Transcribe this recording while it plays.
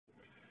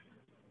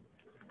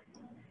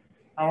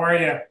How are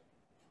you?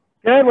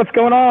 Good. What's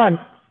going on?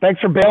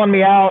 Thanks for bailing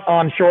me out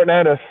on short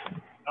notice.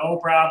 No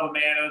problem,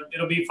 man.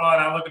 It'll be fun.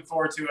 I'm looking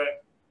forward to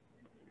it.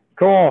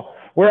 Cool.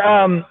 We're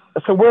on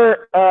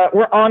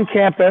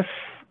campus.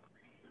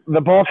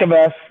 The bulk of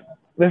us.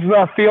 This is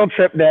our field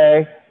trip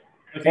day,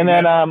 and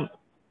then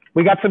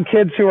we got some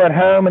kids who are at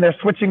home, and they're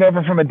switching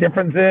over from a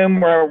different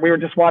Zoom where we were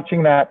just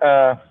watching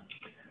that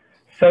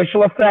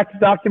social effects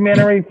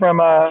documentary from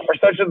or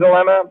Social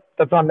Dilemma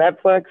that's on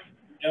Netflix.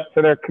 Yep.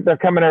 So they're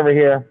coming over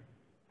here.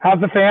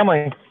 How's the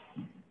family?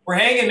 We're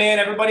hanging, man.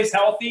 Everybody's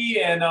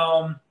healthy, and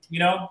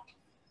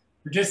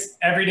we're just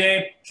every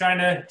day trying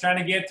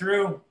to get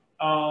through.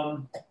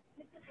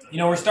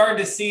 We're starting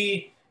to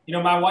see.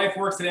 My wife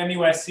works at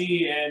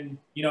MUSC, and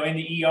in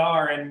the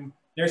ER, and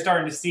they're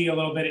starting to see a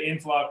little bit of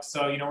influx.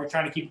 So we're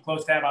trying to keep a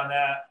close tab on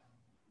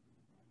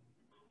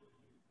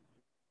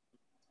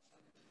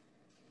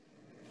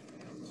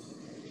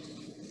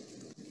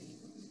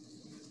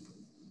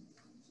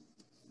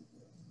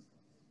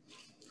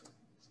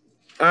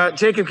that.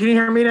 Jacob, can you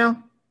hear me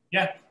now?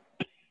 Yeah.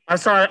 I'm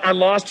sorry, I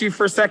lost you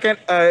for a second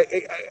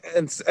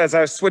as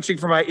I was switching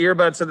from my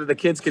earbuds so that the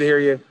kids could hear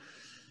you.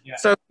 Yeah.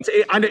 So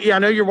I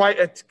know your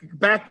wife.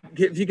 Back,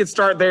 if you could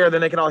start there, then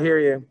they can all hear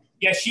you.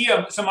 Yeah,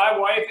 so my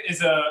wife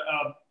is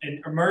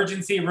an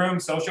emergency room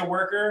social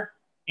worker,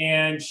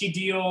 and she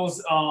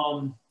deals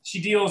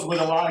with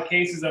a lot of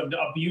cases of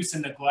abuse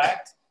and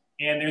neglect,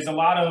 and there's a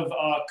lot of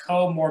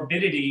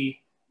comorbidity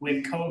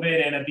with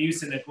COVID and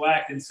abuse and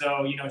neglect, and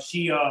so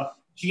she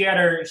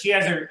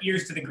has her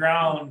ears to the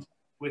ground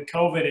with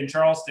COVID in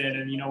Charleston,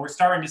 and we're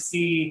starting to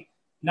see,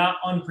 not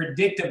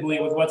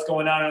unpredictably with what's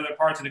going on in other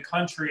parts of the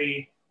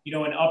country, an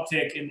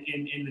uptick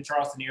in the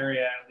Charleston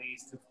area, at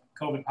least, of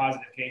COVID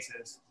positive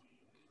cases.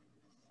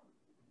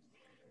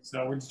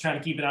 So we're just trying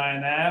to keep an eye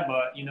on that,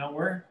 but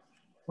we're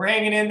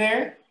hanging in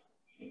there.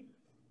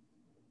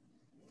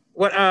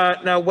 What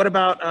what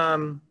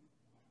about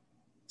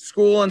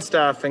school and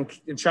stuff and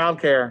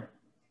childcare?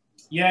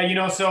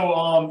 Yeah,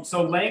 so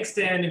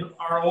Langston,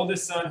 our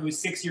oldest son, who's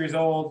 6 years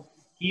old,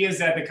 he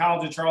is at the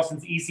College of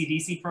Charleston's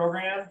ECDC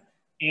program,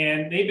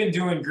 and they've been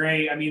doing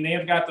great. I mean, they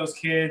have got those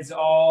kids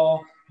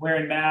all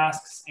wearing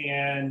masks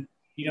and,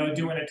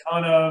 doing a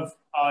ton of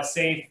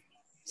safe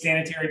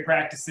sanitary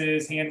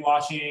practices, hand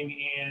washing,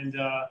 and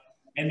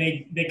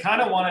they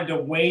kind of wanted to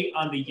wait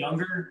on the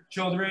younger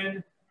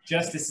children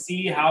just to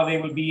see how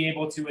they would be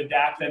able to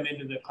adapt them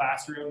into the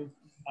classroom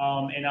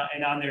and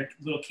on their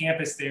little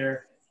campus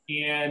there.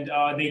 And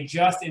they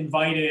just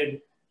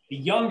invited the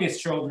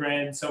youngest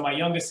children. So my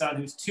youngest son,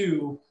 who's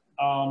 2,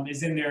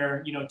 is in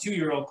their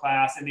 2-year-old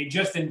class, and they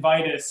just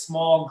invited a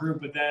small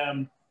group of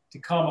them to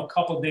come a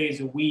couple days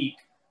a week,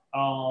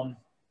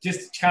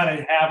 just to kind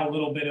of have a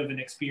little bit of an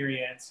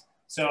experience.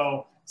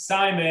 So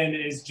Simon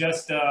is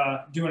just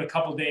doing a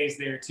couple days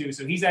there too.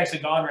 So he's actually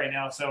gone right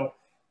now. So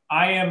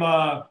I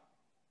am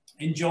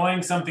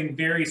enjoying something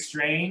very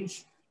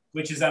strange,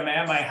 which is I'm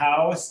at my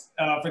house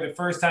for the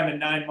first time in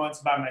 9 months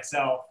by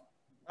myself.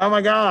 Oh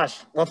my gosh.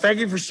 Well, thank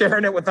you for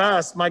sharing it with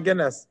us. My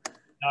goodness.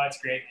 No,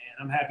 it's great, man.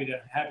 I'm happy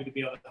to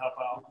be able to help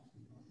out.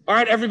 All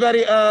right, everybody.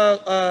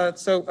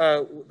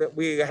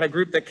 We had a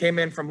group that came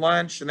in from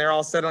lunch, and they're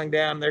all settling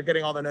down. They're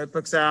getting all their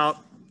notebooks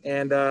out.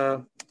 And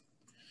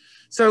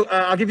so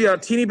I'll give you a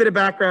teeny bit of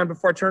background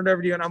before I turn it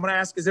over to you. And I'm going to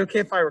ask, is it okay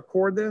if I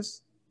record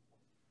this?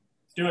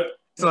 Do it.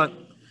 Excellent.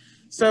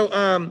 So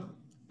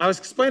I was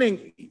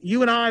explaining,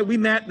 you and I, we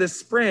met this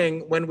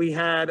spring when we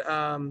had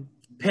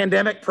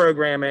pandemic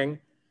programming,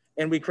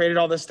 and we created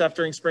all this stuff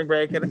during spring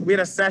break. And we had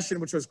a session,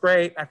 which was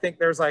great. I think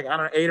there was 8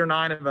 or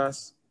 9 of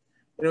us,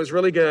 and it was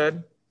really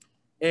good.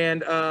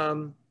 And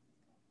and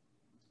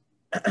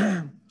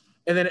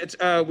then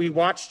we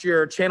watched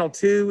your Channel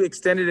 2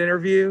 extended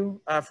interview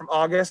from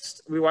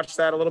August. We watched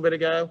that a little bit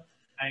ago.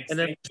 Nice. And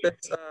then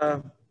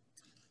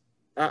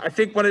I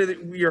think one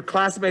of your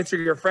classmates or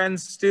your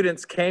friends'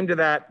 students came to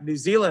that New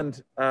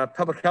Zealand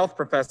public health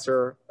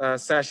professor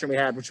session we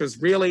had, which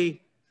was it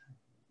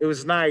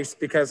was nice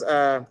because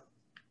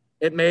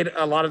it made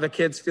a lot of the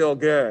kids feel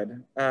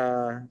good.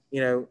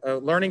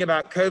 Learning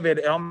about COVID,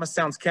 it almost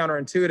sounds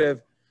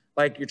counterintuitive,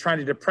 like you're trying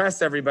to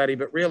depress everybody,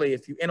 but really,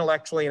 if you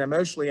intellectually and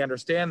emotionally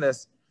understand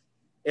this,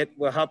 it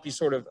will help you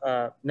sort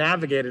of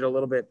navigate it a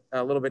little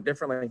bit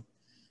differently.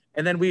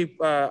 And then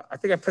I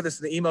think I put this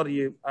in the email to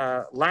you.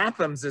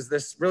 Lapham's is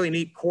this really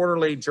neat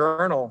quarterly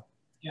journal.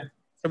 Yeah.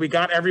 So we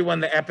got everyone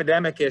the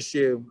Epidemic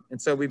issue,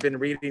 and so we've been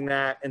reading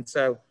that, and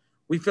so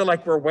we feel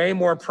like we're way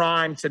more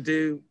primed to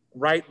do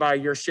right by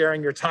your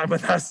sharing your time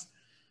with us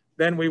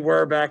than we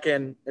were back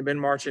in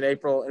March and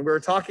April. And we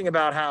were talking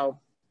about how.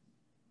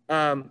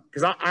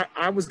 Because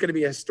I was going to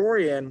be a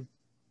historian,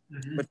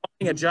 but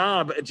finding a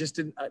job just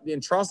in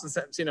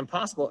Charleston seemed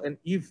impossible. And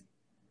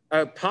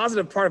a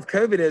positive part of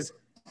COVID is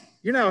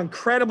you're now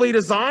incredibly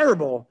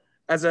desirable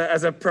as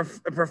a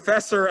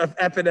professor of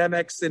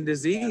epidemics and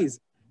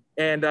disease.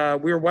 And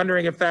we were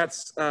wondering if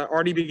that's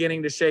already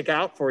beginning to shake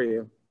out for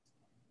you.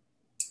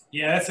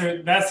 Yeah,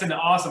 that's an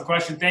awesome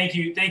question. Thank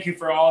you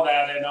for all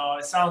that. And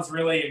it sounds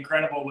really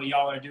incredible what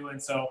y'all are doing.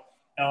 So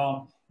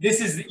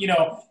This is,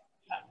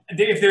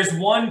 if there's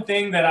one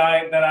thing that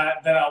I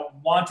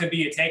want to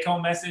be a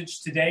take-home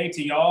message today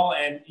to y'all,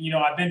 and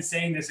I've been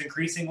saying this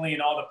increasingly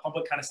in all the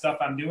public kind of stuff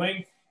I'm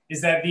doing,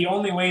 is that the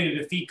only way to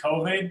defeat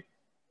COVID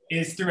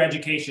is through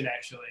education.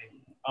 Actually,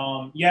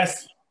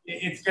 yes,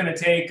 it's going to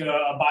take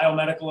a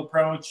biomedical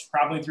approach,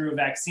 probably through a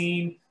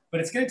vaccine, but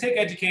it's going to take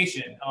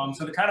education.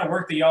 So the kind of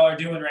work that y'all are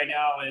doing right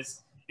now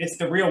it's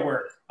the real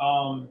work.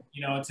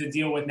 To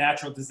deal with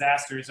natural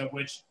disasters, of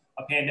which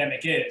a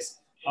pandemic is.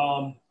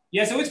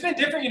 Yeah, so it's been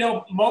different.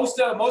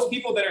 Most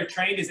people that are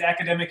trained as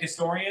academic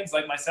historians,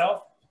 like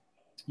myself,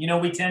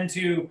 we tend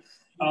to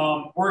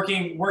work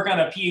on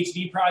a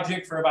PhD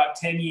project for about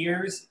 10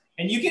 years,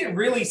 and you get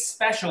really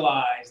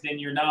specialized in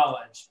your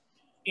knowledge.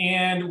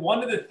 And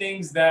one of the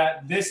things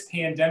that this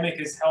pandemic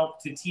has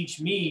helped to teach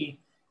me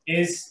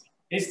is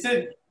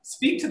to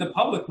speak to the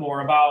public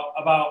more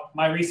about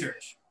my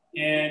research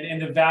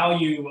and the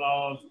value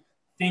of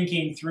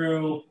thinking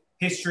through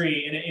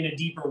history in a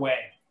deeper way.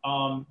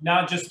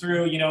 Not just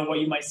through, what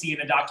you might see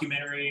in a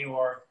documentary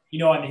or,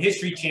 on the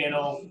History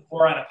Channel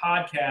or on a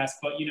podcast,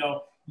 but,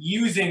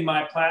 using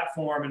my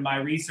platform and my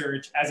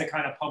research as a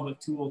kind of public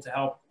tool to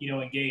help,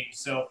 engage.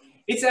 So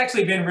it's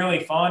actually been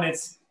really fun.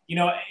 It's,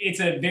 it's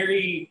a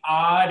very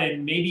odd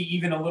and maybe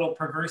even a little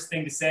perverse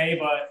thing to say,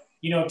 but,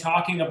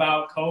 talking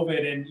about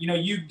COVID and,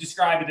 you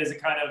described it as a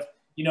kind of,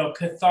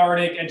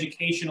 cathartic,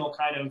 educational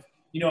kind of,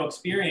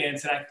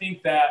 experience. And I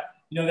think that,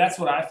 that's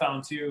what I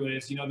found too,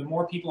 is, the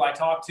more people I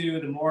talk to,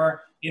 the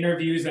more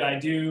interviews that I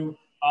do,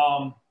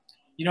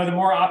 the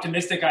more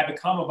optimistic I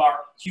become about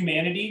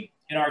humanity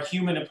and our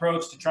human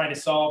approach to trying to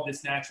solve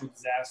this natural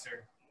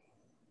disaster.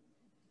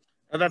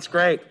 Oh, that's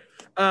great.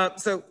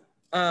 So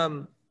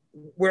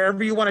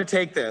wherever you want to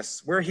take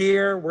this, we're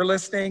here, we're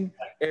listening.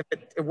 If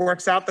it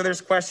works out that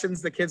there's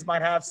questions, the kids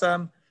might have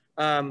some.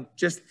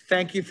 Just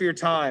thank you for your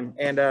time.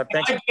 And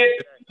thanks. Can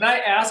I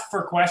ask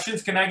for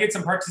questions? Can I get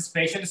some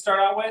participation to start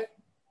out with?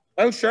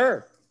 Oh,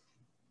 sure.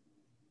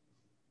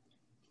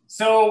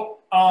 So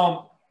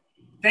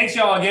thanks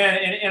y'all again.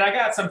 And I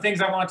got some things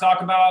I want to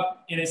talk about.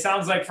 And it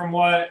sounds like from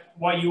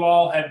what you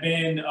all have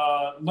been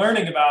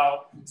learning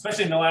about,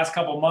 especially in the last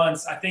couple of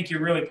months, I think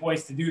you're really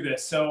poised to do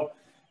this. So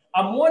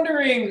I'm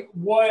wondering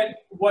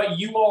what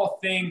you all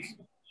think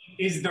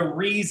is the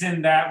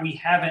reason that we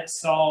haven't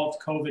solved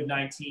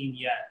COVID-19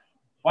 yet.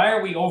 Why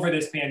are we over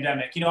this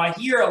pandemic? I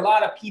hear a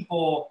lot of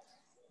people,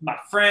 my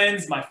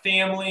friends, my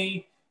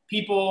family,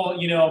 people,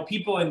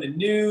 people in the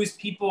news,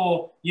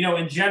 people,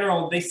 in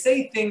general, they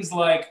say things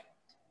like,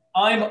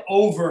 I'm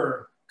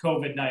over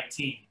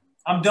COVID-19.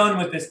 I'm done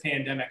with this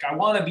pandemic. I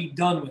want to be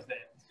done with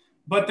it.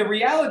 But the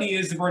reality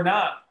is we're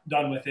not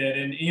done with it.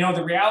 And,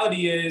 the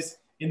reality is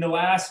in the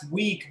last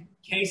week,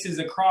 cases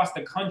across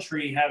the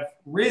country have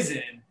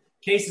risen.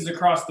 Cases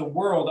across the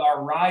world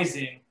are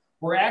rising.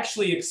 We're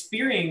actually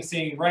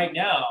experiencing right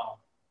now,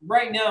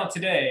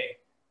 today,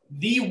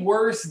 the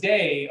worst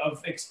day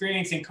of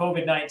experiencing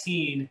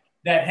COVID-19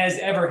 that has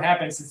ever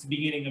happened since the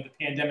beginning of the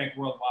pandemic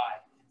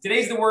worldwide.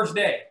 Today's the worst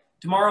day.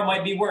 Tomorrow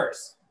might be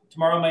worse.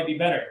 Tomorrow might be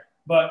better.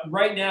 But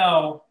right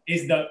now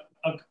is the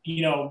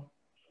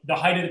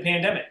height of the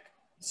pandemic.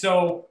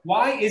 So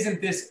why isn't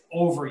this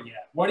over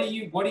yet? What do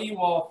you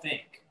all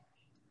think?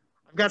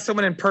 I've got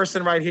someone in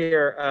person right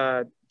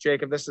here,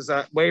 Jacob. This is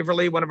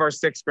Waverly, one of our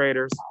sixth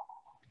graders.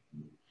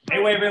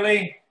 Hey,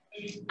 Waverly.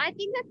 I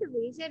think that the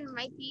reason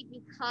might be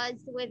because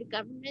the way the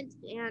government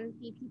and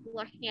the people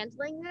are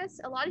handling this.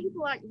 A lot of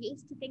people aren't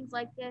used to things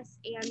like this,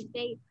 and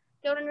they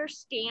don't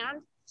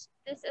understand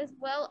this as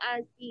well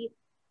as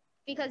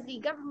because the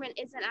government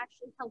isn't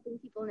actually helping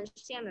people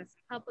understand this,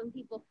 helping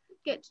people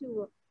get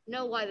to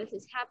know why this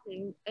is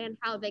happening and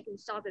how they can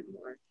stop it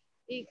more.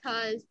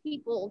 Because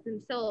people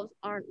themselves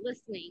aren't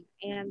listening,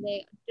 and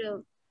they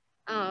don't.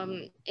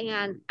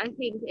 And I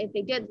think if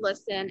they did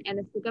listen, and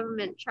if the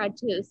government tried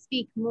to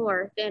speak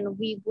more, then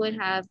we would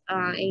have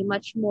a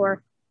much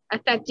more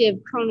effective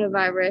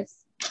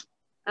coronavirus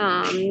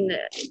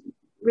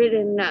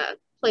ridden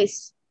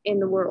place in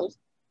the world.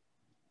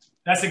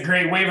 That's a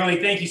great,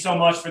 Waverly. Thank you so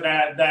much for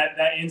that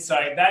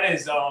insight. That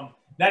is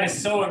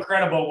so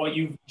incredible what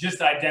you've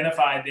just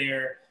identified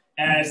there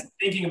as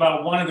thinking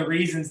about one of the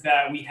reasons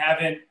that we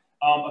haven't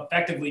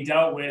effectively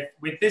dealt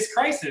with this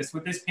crisis,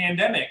 with this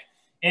pandemic.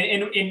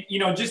 And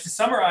just to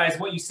summarize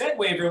what you said,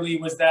 Waverly,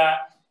 was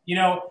that,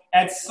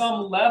 at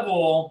some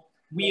level,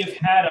 we have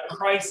had a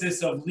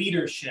crisis of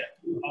leadership,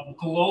 of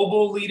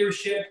global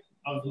leadership,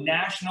 of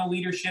national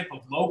leadership,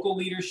 of local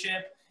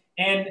leadership.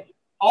 And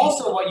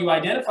also what you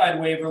identified,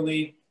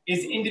 Waverly,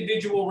 is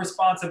individual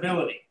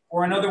responsibility,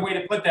 or another way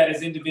to put that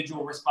is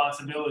individual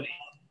responsibility.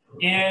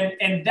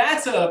 And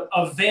that's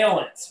a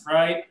valence,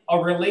 right? A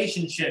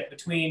relationship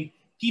between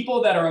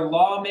people that are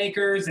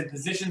lawmakers and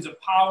positions of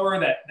power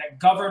that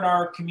govern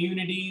our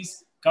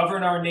communities,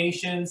 govern our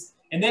nations,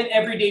 and then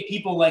everyday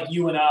people like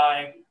you and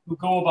I who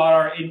go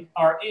about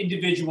our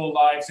individual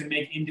lives and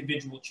make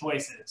individual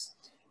choices.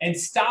 And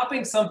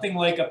stopping something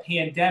like a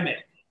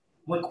pandemic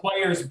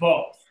requires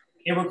both.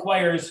 It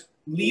requires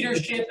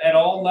leadership at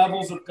all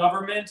levels of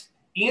government,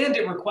 and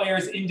it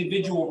requires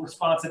individual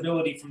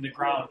responsibility from the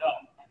ground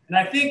up. And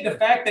I think the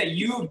fact that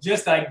you've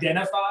just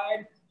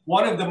identified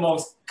one of the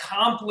most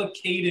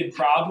complicated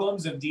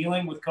problems of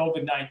dealing with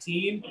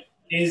COVID-19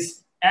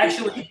 is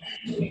actually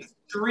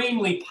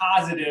extremely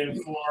positive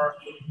for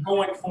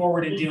going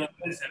forward and dealing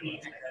with this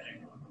epidemic.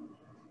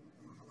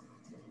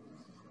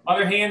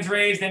 Other hands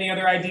raised? Any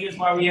other ideas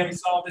why we haven't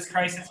solved this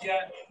crisis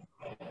yet?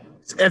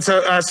 And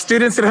so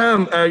students at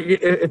home,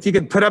 if you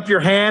could put up your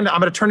hand, I'm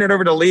going to turn it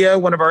over to Leo,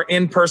 one of our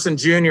in-person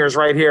juniors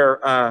right here,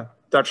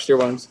 Dr.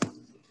 Steere-Williams.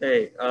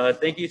 Hey,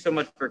 thank you so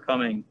much for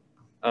coming.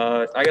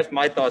 I guess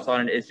my thoughts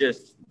on it is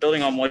just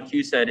building on what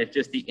you said. It's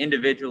just the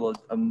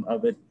individualism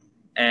of it,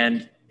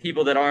 and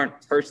people that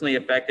aren't personally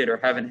affected or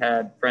haven't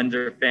had friends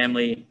or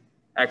family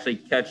actually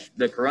catch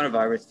the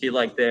coronavirus feel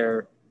like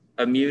they're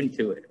immune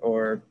to it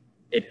or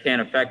it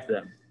can't affect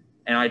them.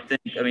 And I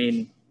think, I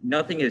mean,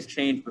 nothing has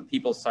changed but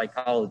people's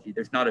psychology.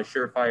 There's not a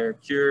surefire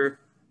cure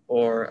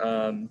or,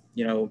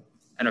 you know,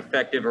 an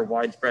effective or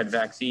widespread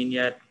vaccine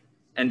yet.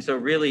 And so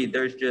really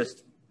there's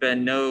just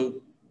been no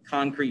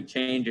concrete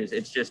changes.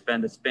 It's just been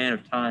the span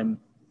of time,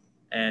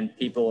 and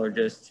people are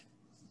just,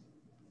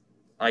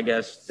 I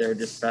guess they're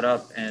just fed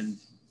up and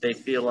they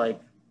feel like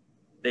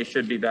they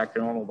should be back to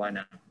normal by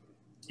now.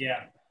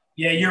 Yeah,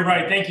 you're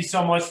right. Thank you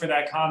so much for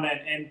that comment.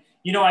 And,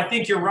 you know, I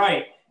think you're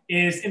right.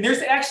 And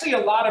there's actually a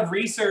lot of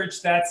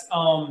research that's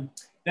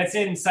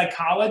in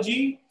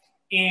psychology,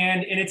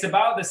 and it's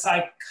about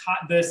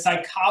the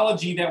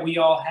psychology that we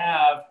all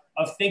have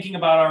of thinking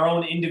about our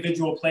own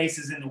individual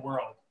places in the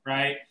world,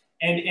 right?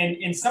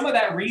 And some of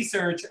that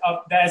research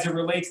that as it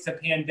relates to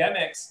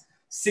pandemics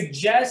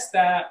suggests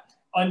that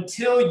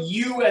until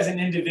you as an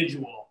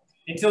individual,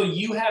 until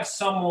you have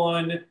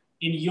someone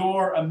in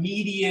your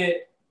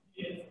immediate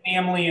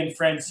family and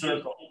friend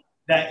circle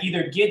that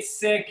either gets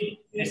sick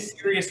in a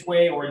serious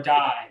way or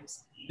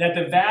dies, that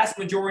the vast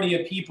majority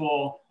of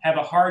people have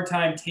a hard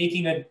time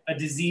taking a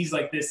disease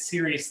like this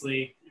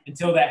seriously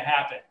until that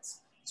happens.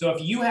 So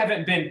if you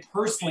haven't been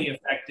personally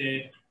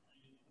affected,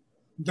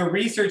 the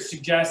research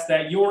suggests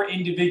that your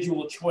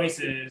individual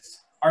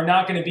choices are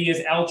not going to be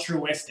as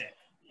altruistic.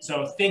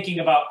 So thinking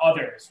about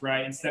others,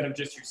 right, instead of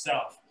just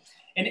yourself.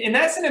 And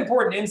that's an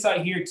important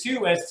insight here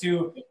too, as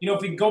to, you know,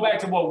 if we go back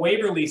to what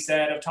Waverly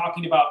said of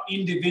talking about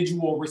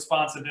individual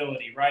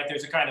responsibility, right?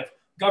 There's a kind of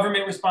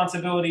government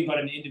responsibility, but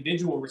an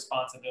individual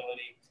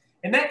responsibility.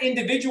 And that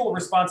individual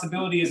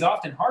responsibility is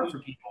often hard for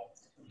people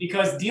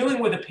because dealing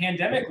with a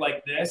pandemic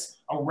like this,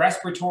 a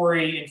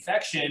respiratory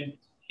infection,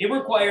 it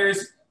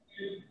requires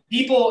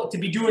people to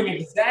be doing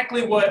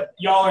exactly what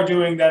y'all are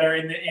doing that are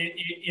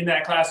in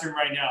that classroom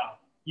right now.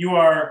 You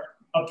are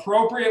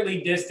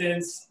appropriately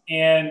distanced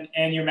and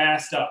you're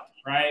masked up,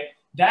 right?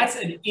 That's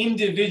an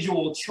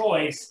individual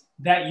choice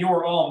that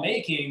you're all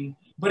making,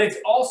 but it's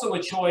also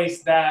a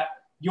choice that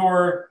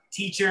your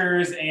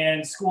teachers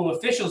and school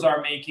officials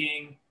are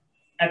making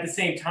at the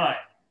same time.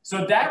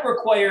 So that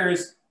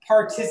requires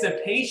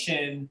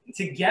participation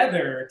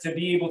together to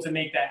be able to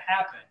make that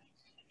happen.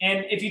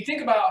 And if you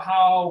think about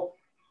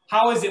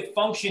how is it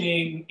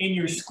functioning in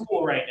your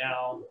school right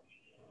now,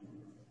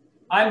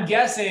 I'm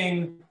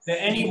guessing that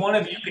any one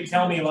of you could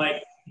tell me,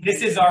 like,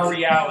 this is our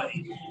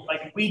reality.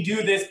 Like, we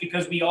do this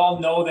because we all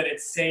know that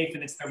it's safe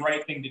and it's the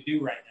right thing to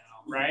do right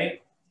now,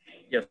 right?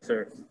 Yes,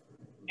 sir.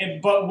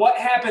 But what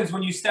happens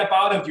when you step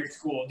out of your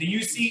school? Do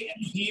you see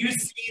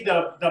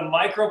the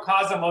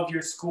microcosm of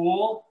your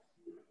school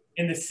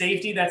and the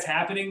safety that's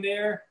happening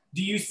there?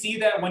 Do you see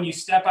that when you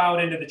step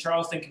out into the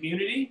Charleston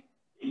community?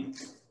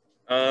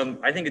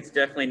 I think it's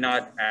definitely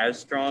not as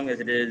strong as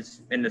it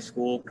is in the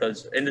school,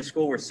 because in the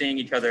school we're seeing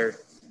each other,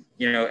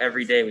 you know,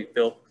 every day. We've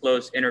built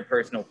close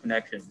interpersonal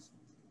connections.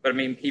 But I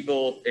mean,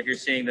 people, if you're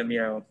seeing them, you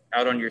know,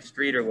 out on your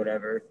street or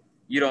whatever,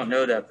 you don't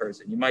know that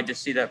person. You might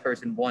just see that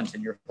person once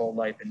in your whole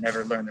life and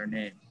never learn their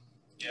name.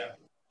 Yeah,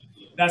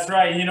 that's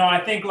right. You know,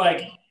 I think,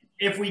 like,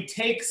 if we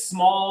take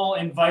small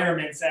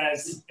environments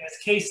as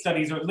case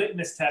studies or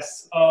litmus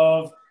tests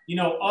of, you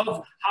know,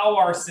 of how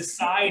our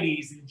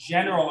societies in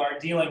general are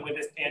dealing with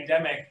this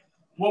pandemic,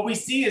 what we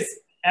see is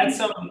at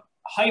some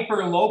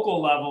hyper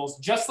local levels,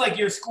 just like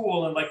your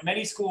school and like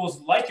many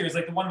schools like yours,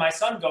 like the one my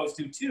son goes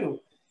to too,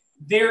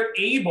 they're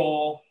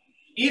able,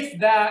 if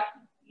that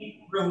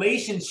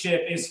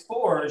relationship is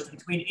forged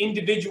between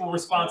individual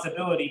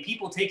responsibility,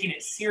 people taking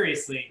it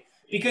seriously,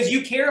 because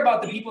you care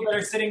about the people that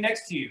are sitting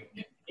next to you,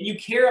 and you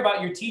care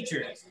about your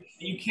teachers,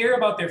 and you care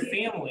about their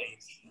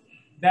families,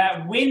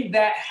 that when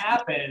that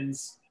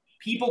happens,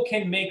 people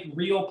can make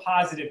real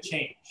positive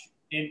change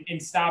in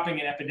stopping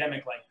an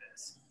epidemic like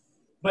this.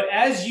 But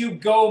as you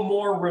go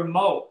more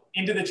remote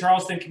into the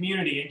Charleston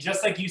community, and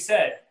just like you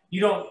said,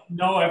 you don't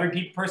know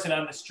every person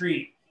on the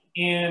street,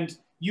 and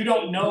you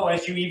don't know,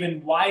 as you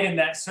even widen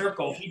that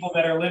circle, people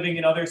that are living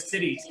in other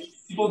cities,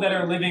 people that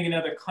are living in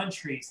other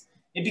countries,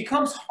 it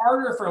becomes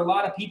harder for a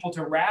lot of people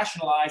to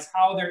rationalize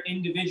how their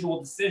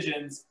individual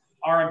decisions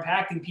are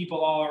impacting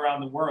people all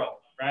around the world,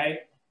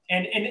 right?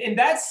 And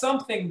that's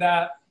something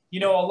that,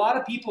 you know, a lot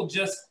of people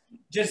just,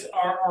 just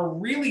are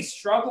really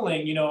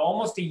struggling, you know,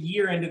 almost a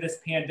year into this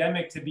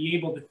pandemic to be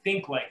able to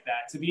think like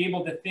that, to be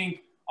able to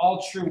think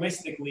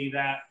altruistically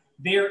that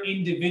their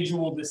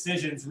individual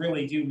decisions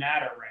really do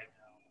matter right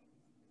now.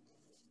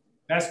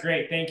 That's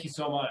great. Thank you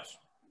so much.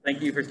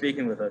 Thank you for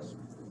speaking with us.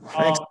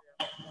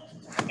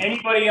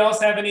 Anybody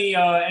else have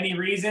any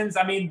reasons?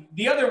 I mean,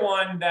 the other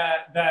one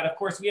that of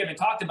course we haven't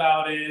talked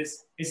about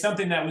is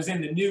something that was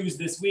in the news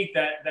this week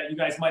that you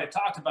guys might have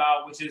talked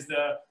about, which is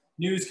the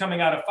news coming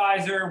out of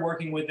Pfizer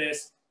working with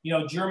this, you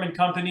know, German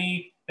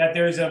company, that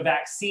there's a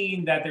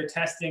vaccine that they're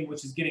testing,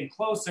 which is getting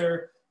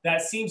closer,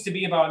 that seems to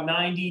be about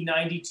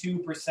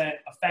 92%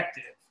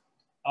 effective.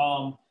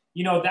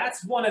 You know,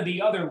 that's one of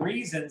the other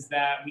reasons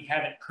that we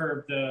haven't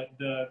curbed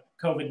the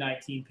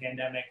COVID-19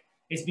 pandemic,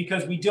 is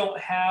because we don't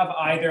have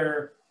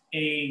either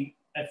a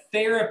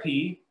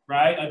therapy,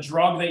 right, a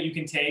drug that you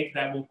can take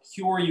that will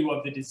cure you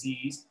of the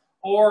disease,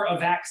 or a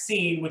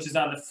vaccine, which is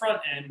on the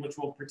front end, which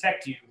will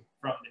protect you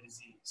from the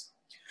disease.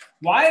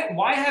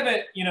 Why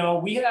haven't, you know,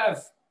 we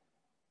have,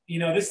 you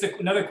know, this is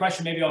another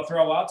question maybe I'll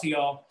throw out to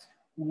y'all.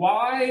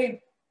 Why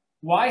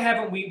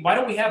don't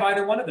we have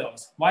either one of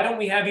those? Why don't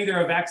we have either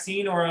a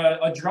vaccine or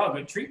a drug,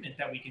 a treatment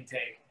that we can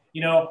take?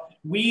 You know,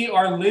 we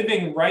are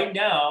living right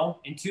now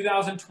in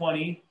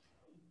 2020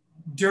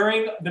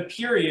 during the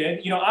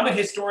period, you know, I'm a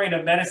historian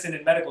of medicine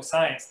and medical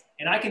science,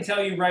 and I can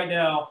tell you right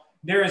now,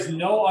 there is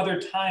no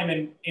other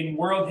time in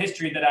world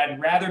history that I'd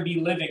rather be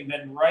living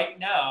than right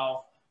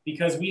now,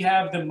 because we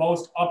have the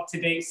most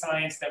up-to-date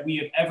science that we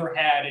have ever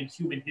had in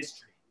human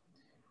history.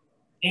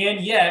 And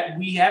yet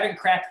we haven't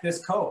cracked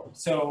this code.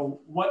 So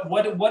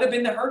what have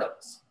been the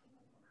hurdles?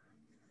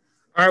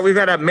 All right, we've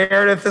got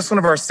Meredith, this is one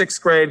of our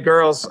 6th grade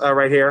girls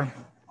right here.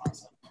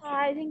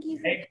 Hi, thank you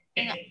for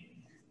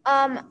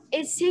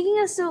it's taking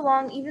us so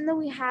long, even though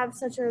we have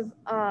such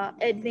a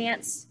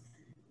advanced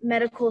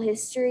medical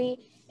history,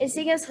 it's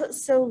taking us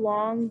so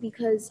long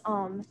because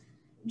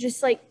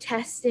just like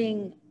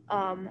testing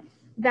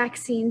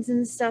vaccines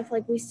and stuff,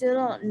 like we still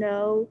don't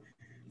know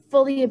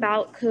fully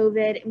about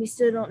COVID, and we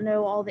still don't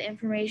know all the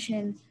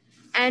information,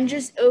 and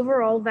just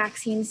overall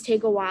vaccines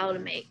take a while to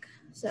make.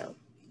 So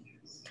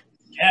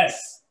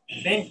yes,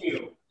 thank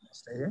you.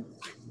 Stay here.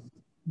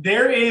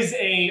 There's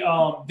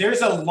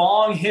a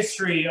long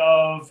history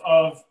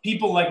of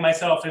people like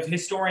myself, of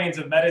historians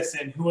of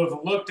medicine, who have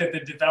looked at the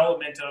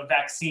development of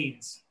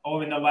vaccines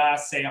over the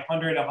last, say,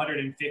 100,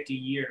 150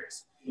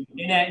 years.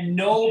 And at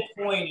no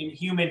point in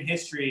human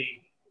history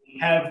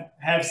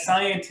have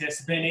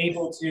scientists been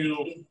able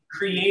to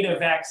create a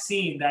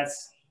vaccine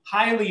that's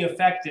highly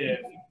effective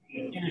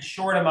in a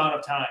short amount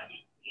of time.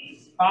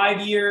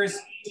 5 years,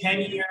 10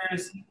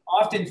 years,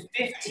 often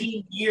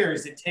 15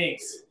 years it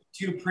takes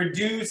to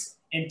produce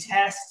and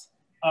test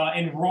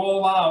and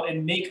roll out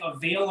and make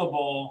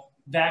available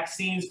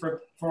vaccines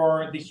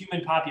for the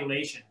human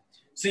population.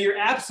 So you're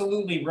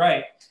absolutely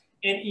right.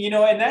 And, you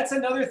know, and that's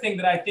another thing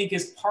that I think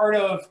is part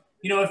of,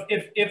 you know,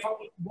 if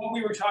what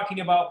we were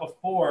talking about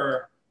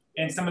before,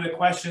 and some of the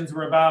questions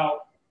were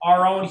about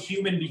our own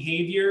human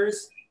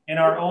behaviors and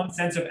our own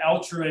sense of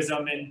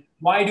altruism, and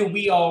why do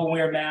we all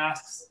wear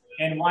masks,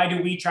 and why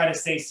do we try to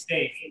stay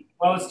safe?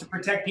 Well, it's to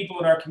protect people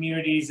in our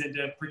communities and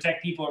to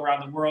protect people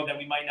around the world that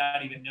we might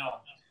not even know.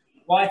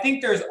 Well, I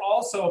think there's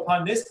also,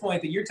 upon this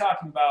point that you're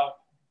talking about,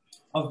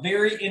 a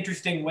very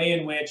interesting way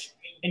in which,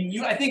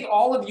 and I think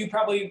all of you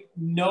probably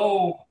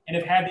know and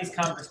have had these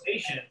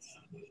conversations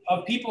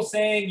of people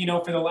saying, you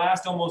know, for the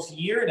last almost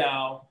year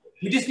now,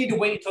 we just need to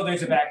wait until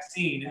there's a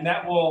vaccine, and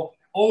that will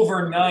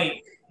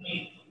overnight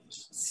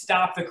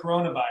stop the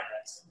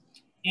coronavirus.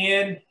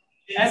 And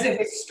as a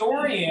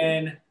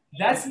historian,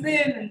 that's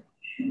been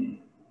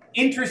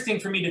interesting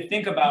for me to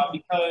think about,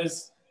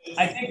 because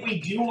I think we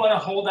do want to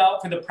hold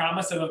out for the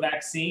promise of a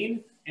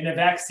vaccine, and a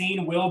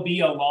vaccine will be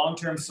a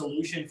long-term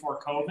solution for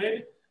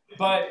COVID.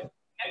 But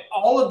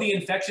all of the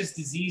infectious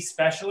disease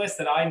specialists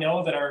that I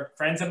know that are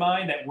friends of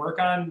mine that work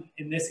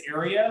in this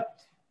area,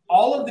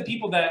 all of the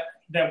people that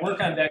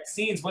work on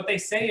vaccines, what they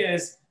say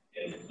is,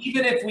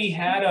 even if we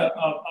had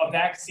a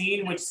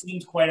vaccine which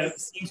seems quite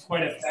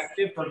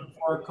effective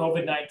for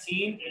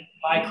COVID-19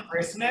 by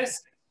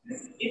Christmas,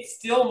 it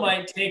still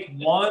might take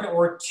 1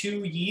 or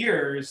 2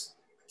 years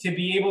to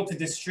be able to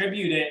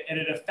distribute it at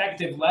an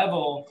effective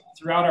level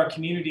throughout our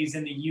communities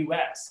in the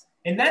US.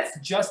 And that's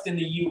just in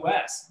the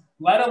US,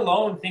 let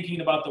alone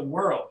thinking about the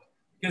world.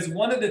 Because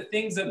one of the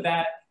things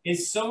that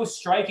is so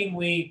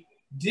strikingly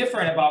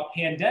different about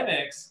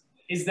pandemics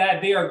is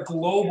that they are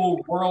global,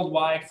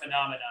 worldwide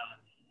phenomenon.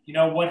 You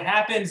know, what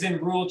happens in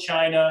rural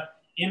China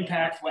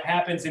impacts what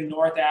happens in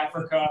North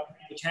Africa,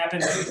 which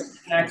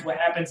impacts what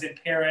happens in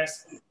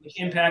Paris, which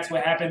impacts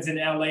what happens in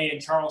LA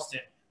and Charleston.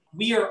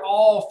 We are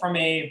all, from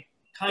a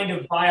kind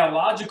of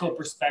biological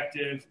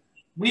perspective,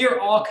 we are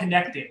all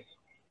connected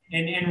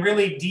in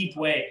really deep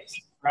ways,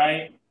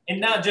 right?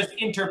 And not just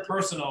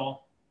interpersonal,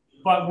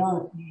 but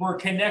we're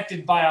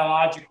connected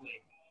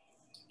biologically.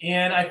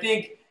 And I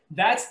think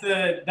that's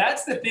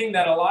the thing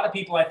that a lot of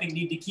people, I think,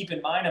 need to keep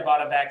in mind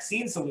about a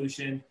vaccine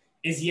solution,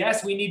 is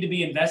yes, we need to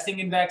be investing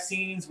in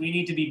vaccines. We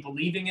need to be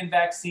believing in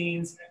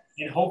vaccines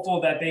and hopeful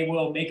that they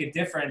will make a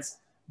difference,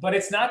 but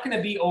it's not going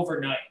to be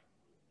overnight.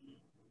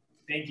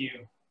 Thank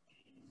you.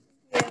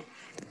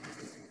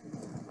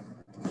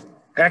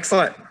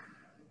 Excellent.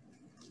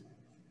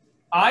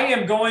 I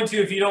am going to,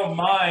 if you don't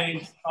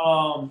mind,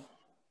 I'm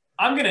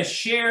going to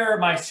share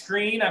my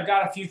screen. I've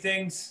got a few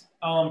things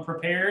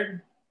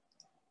prepared.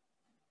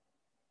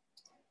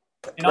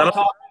 And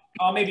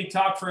I'll maybe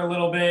talk for a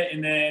little bit,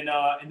 and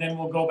then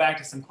we'll go back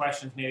to some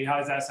questions maybe. How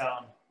does that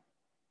sound?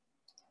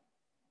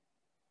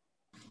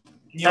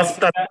 That's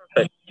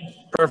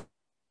perfect.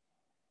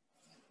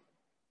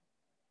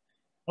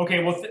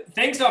 Okay, well,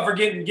 thanks all for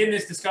getting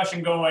this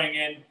discussion going.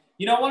 And,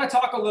 you know, I want to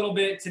talk a little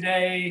bit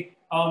today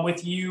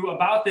with you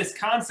about this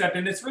concept.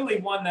 And it's really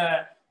one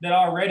that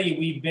already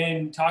we've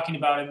been talking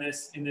about in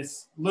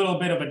this little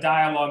bit of a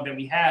dialogue that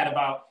we had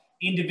about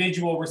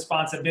individual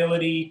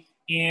responsibility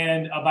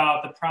and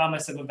about the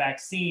promise of a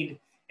vaccine.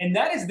 And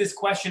that is this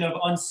question of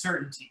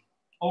uncertainty,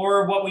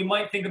 or what we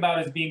might think about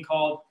as being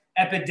called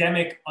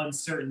epidemic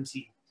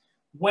uncertainty.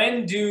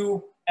 When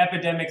do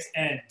epidemics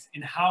end,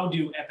 and how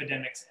do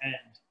epidemics end?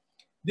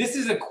 This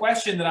is a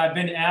question that I've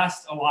been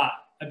asked a lot.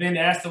 I've been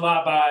asked a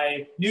lot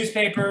by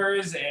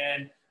newspapers,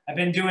 and I've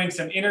been doing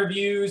some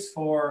interviews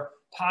for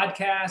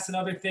podcasts and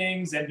other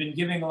things, and been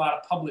giving a lot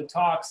of public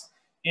talks.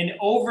 And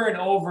over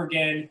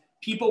again,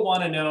 people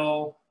want to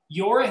know,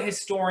 you're a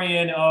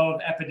historian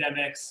of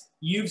epidemics.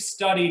 You've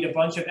studied a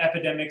bunch of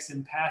epidemics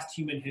in past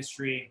human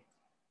history.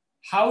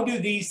 How do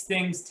these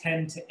things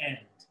tend to end?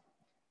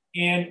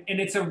 And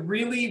it's a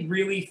really,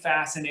 really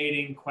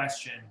fascinating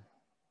question.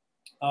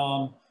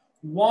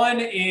 One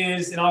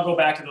is, and I'll go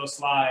back to those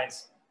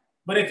slides,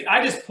 but if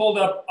I just pulled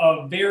up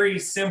a very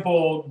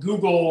simple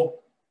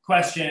Google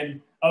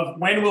question of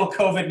when will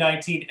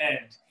COVID-19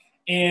 end?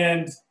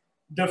 And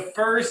the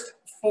first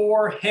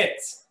 4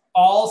 hits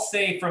all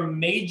say, from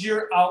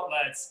major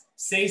outlets,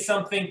 say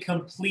something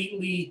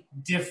completely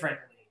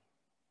differently.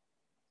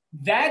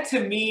 That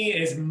to me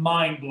is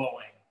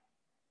mind-blowing.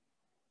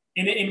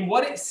 And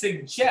what it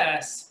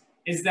suggests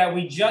is that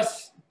we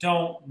just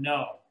don't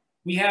know.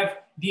 We have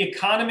The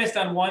Economist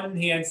on one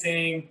hand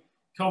saying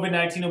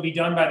COVID-19 will be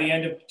done by the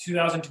end of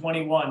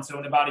 2021, so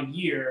in about a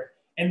year,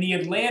 and The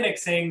Atlantic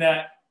saying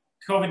that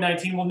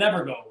COVID-19 will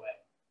never go away.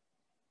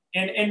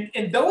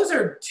 And those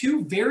are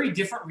 2 very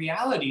different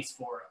realities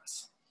for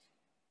us.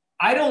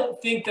 I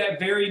don't think that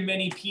very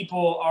many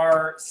people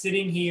are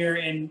sitting here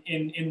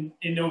in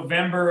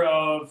November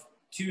of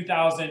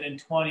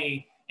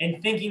 2020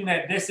 and thinking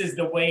that this is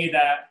the way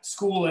that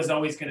school is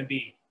always going to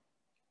be,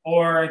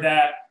 or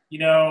that, you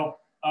know,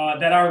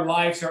 that our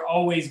lives are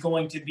always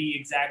going to be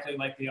exactly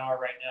like they are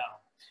right now.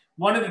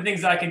 One of the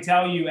things I can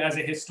tell you as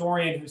a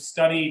historian who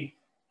studied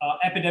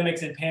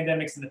epidemics and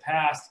pandemics in the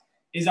past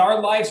is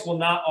our lives will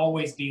not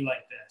always be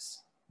like this.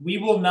 We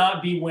will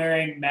not be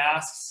wearing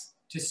masks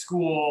to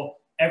school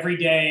every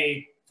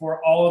day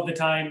for all of the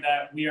time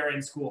that we are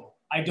in school.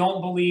 I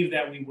don't believe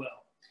that we will.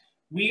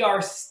 We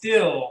are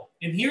still,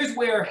 and here's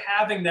where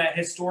having that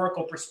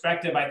historical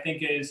perspective, I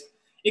think, is,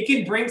 it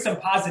can bring some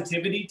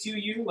positivity to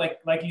you.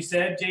 Like you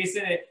said,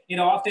 Jason, it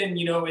often,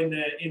 you know, in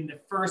the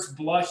first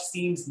blush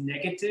seems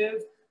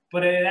negative,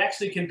 but it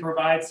actually can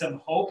provide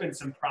some hope and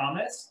some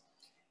promise.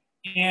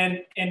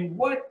 And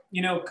what,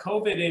 you know,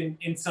 COVID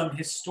in some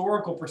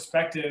historical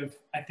perspective,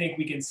 I think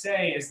we can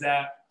say is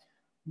that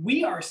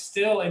we are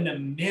still in the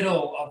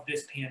middle of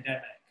this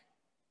pandemic.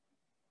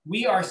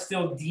 We are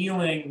still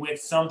dealing with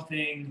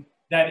something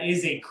that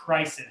is a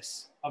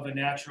crisis of a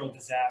natural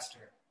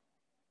disaster.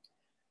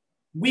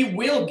 We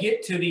will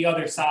get to the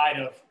other side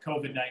of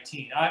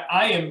COVID-19.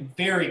 I am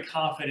very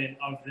confident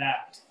of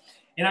that.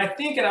 And I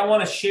think, and I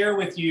want to share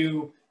with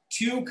you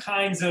 2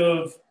 kinds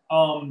of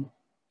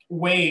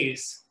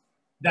ways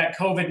that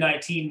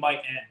COVID-19 might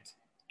end,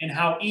 and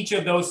how each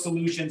of those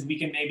solutions we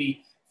can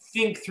maybe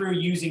think through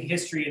using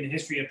history and the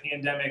history of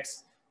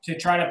pandemics to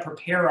try to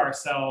prepare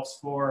ourselves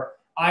for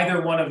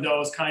either one of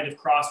those kind of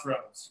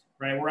crossroads,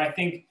 right? Where I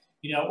think,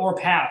 you know, or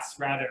paths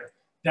rather,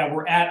 that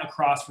we're at a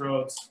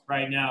crossroads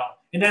right now.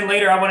 And then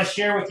later I want to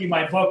share with you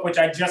my book, which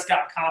I just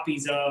got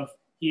copies of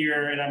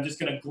here, and I'm just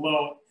going to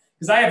gloat,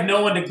 because I have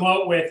no one to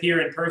gloat with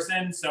here in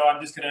person, so I'm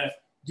just going to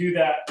do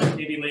that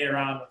maybe later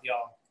on with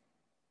y'all.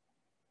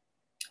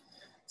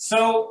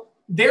 So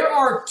there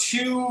are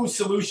 2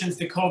 solutions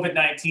to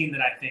COVID-19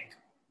 that I think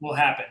will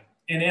happen.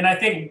 And I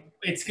think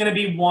it's going to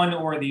be one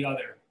or the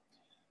other.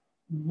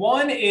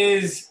 One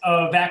is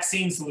a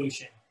vaccine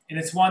solution, and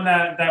it's one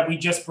that we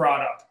just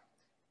brought up.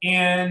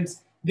 And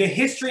the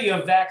history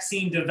of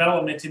vaccine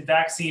development and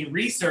vaccine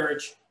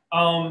research,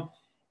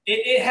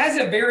 it has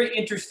a very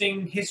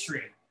interesting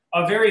history,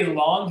 a very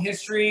long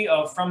history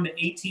from the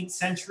 18th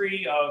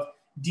century of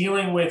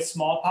dealing with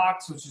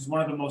smallpox, which is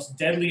one of the most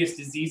deadliest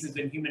diseases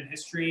in human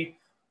history.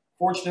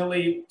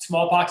 Fortunately,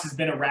 smallpox has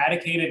been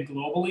eradicated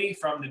globally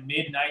from the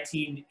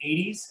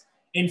mid-1980s.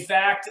 In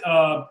fact,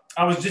 I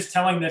was just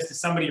telling this to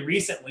somebody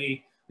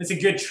recently. It's a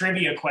good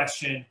trivia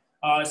question.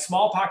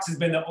 Smallpox has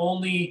been the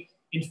only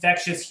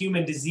infectious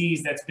human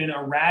disease that's been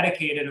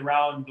eradicated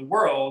around the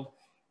world.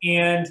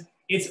 And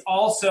it's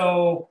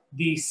also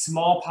the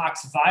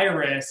smallpox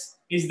virus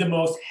is the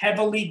most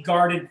heavily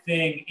guarded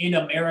thing in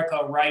America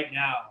right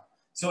now.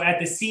 So at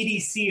the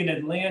CDC in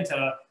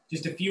Atlanta,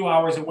 just a few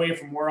hours away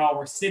from where all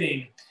we're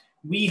sitting,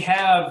 we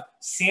have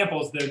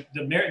samples, the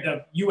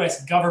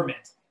US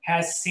government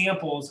has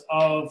samples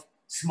of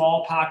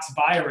smallpox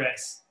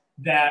virus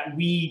that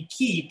we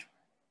keep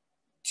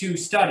to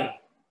study,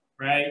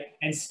 right?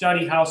 And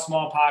study how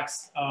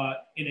smallpox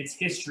in its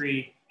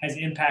history has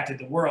impacted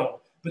the world.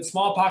 But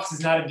smallpox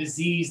is not a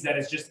disease that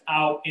is just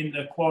out in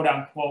the quote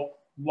unquote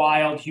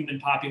wild human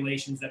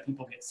populations that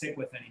people get sick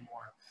with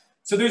anymore.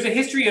 So there's a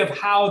history of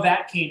how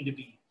that came to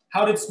be.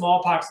 How did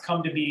smallpox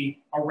come to be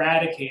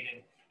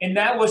eradicated? And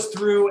that was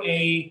through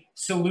a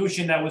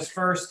solution that was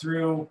first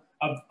through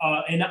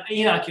an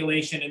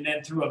inoculation and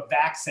then through a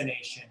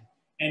vaccination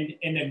and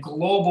a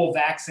global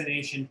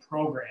vaccination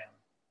program.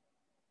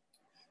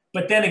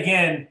 But then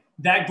again,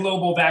 that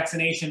global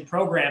vaccination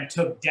program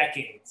took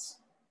decades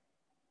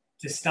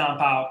to stomp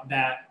out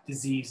that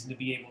disease and to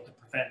be able to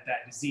prevent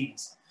that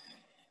disease.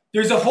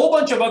 There's a whole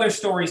bunch of other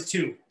stories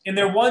too, and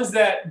they're ones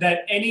that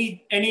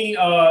any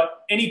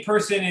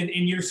person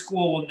in your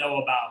school will know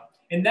about.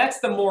 And that's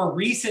the more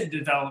recent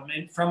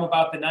development from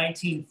about the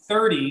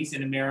 1930s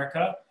in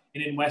America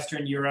and in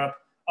Western Europe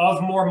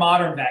of more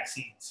modern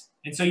vaccines.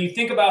 And so you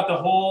think about the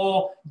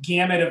whole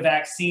gamut of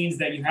vaccines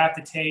that you have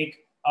to take,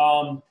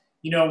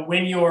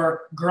 when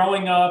you're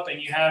growing up,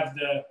 and you have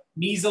the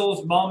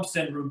measles, mumps,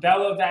 and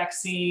rubella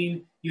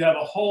vaccine. You have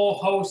a whole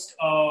host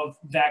of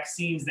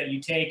vaccines that you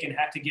take and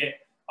have to get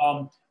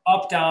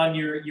upped on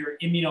your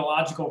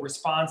immunological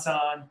response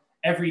on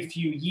every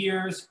few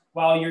years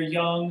while you're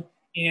young.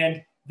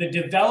 And the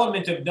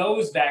development of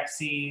those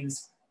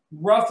vaccines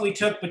roughly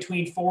took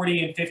between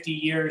 40 and 50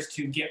 years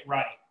to get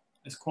right,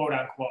 as quote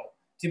unquote,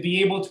 to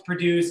be able to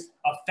produce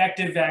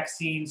effective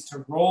vaccines,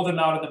 to roll them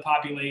out in the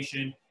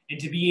population, and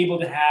to be able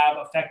to have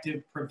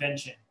effective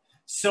prevention.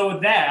 So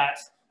that,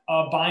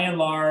 by and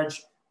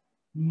large,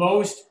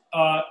 most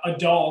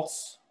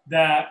adults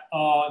that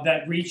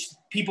reach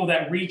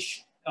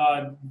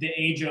the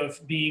age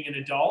of being an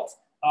adult,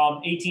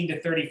 18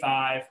 to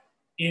 35,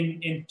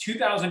 in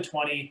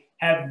 2020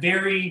 have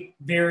very,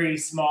 very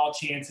small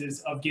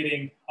chances of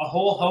getting a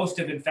whole host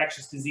of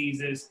infectious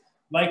diseases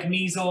like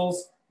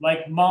measles,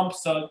 like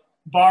mumps,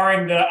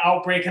 barring the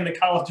outbreak in the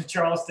College of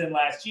Charleston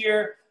last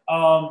year,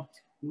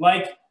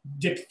 like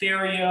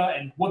diphtheria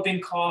and whooping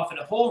cough, and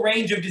a whole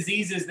range of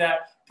diseases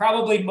that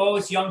probably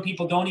most young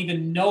people don't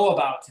even know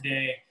about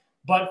today,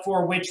 but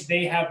for which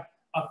they have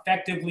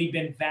effectively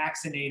been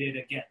vaccinated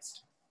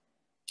against.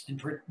 And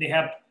they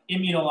have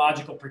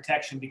immunological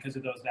protection because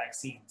of those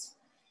vaccines.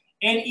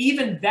 And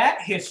even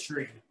that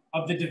history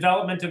of the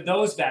development of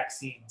those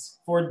vaccines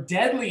for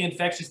deadly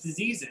infectious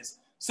diseases,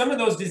 some of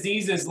those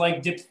diseases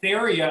like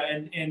diphtheria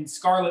and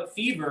scarlet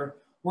fever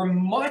were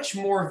much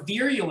more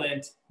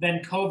virulent than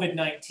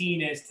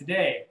COVID-19 is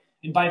today.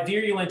 And by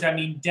virulent, I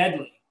mean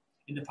deadly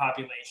in the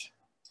population.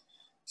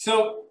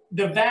 So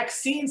the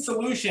vaccine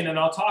solution, and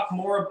I'll talk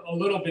a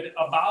little bit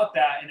about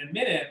that in a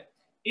minute,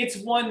 it's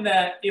one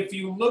that if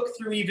you look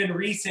through even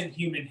recent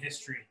human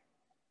history,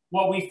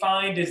 what we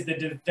find is the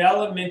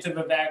development of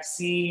a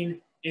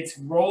vaccine, its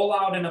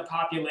rollout in a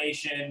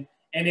population,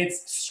 and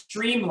its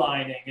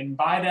streamlining. And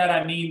by that,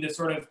 I mean the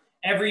sort of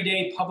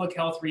everyday public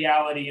health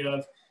reality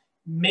of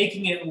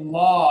making it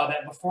law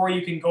that before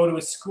you can go to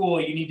a school,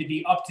 you need to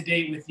be up to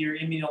date with your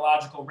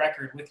immunological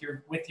record,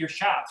 with your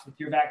shots, with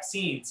your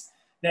vaccines,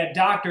 that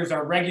doctors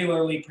are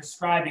regularly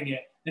prescribing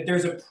it, that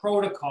there's a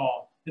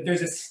protocol, that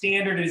there's a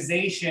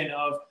standardization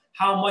of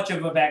how much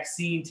of a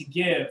vaccine to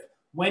give,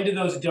 when do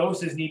those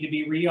doses need to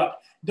be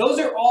re-upped. Those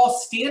are all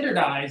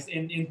standardized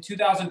in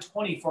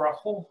 2020 for a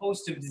whole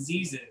host of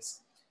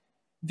diseases.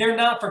 They're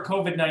not for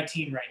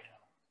COVID-19 right now.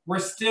 We're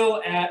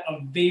still at a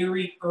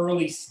very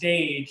early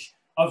stage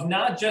of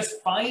not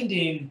just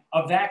finding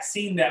a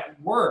vaccine that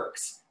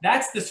works.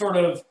 That's the sort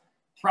of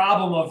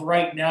problem of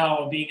right now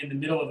of being in the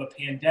middle of a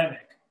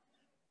pandemic.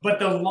 But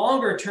the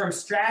longer term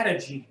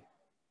strategy,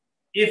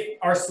 if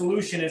our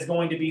solution is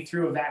going to be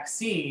through a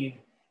vaccine,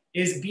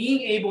 is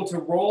being able to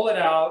roll it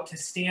out, to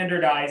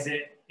standardize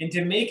it, and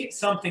to make it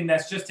something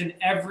that's just an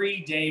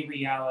everyday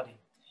reality.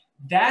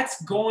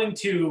 That's going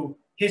to,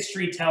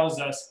 history tells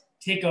us,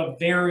 take a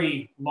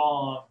very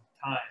long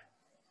time.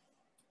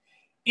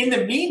 In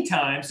the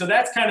meantime, so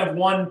that's kind of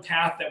one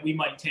path that we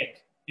might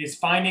take, is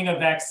finding a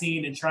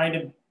vaccine and trying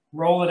to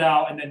roll it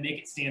out and then make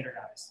it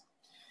standardized.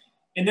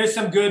 And there's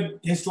some good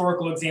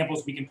historical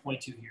examples we can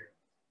point to here.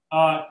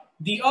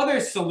 The other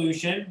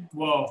solution,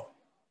 whoa,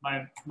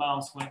 my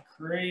mouse went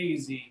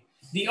crazy.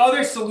 The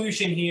other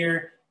solution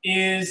here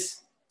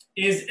is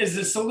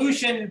a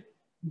solution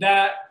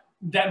that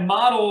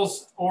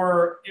models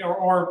or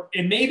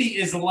it maybe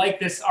is like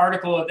this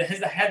article that has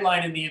the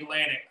headline in the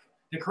Atlantic: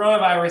 the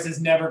coronavirus is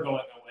never going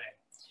away.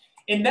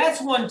 And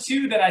that's one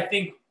too that I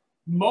think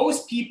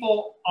most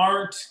people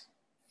aren't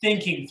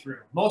thinking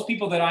through. Most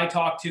people that I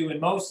talk to and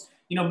most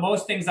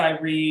things I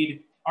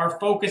read are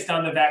focused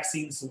on the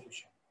vaccine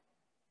solution.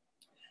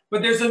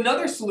 But there's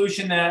another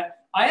solution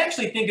that I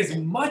actually think is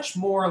much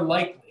more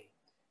likely,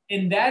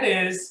 and that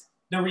is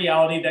the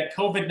reality that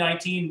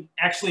COVID-19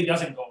 actually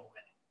doesn't go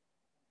away,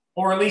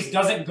 or at least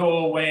doesn't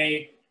go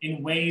away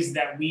in ways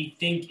that we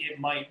think it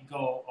might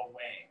go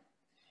away.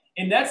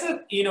 And that's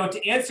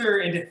to answer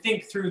and to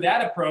think through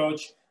that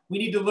approach, we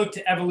need to look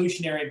to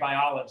evolutionary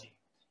biology.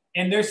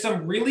 And there's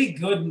some really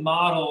good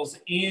models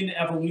in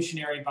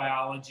evolutionary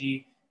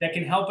biology that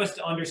can help us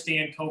to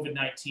understand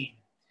COVID-19.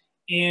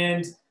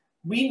 And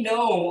we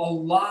know a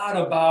lot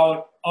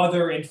about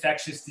other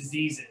infectious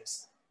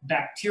diseases,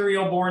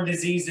 bacterial-borne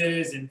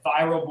diseases and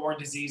viral-borne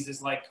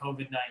diseases like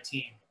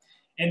COVID-19.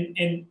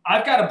 And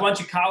I've got a bunch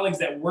of colleagues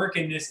that work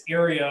in this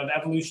area of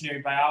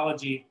evolutionary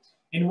biology.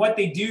 And what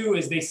they do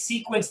is they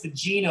sequence the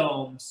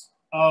genomes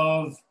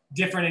of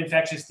different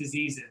infectious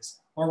diseases,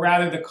 or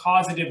rather the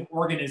causative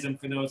organism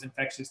for those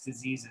infectious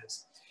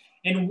diseases.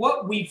 And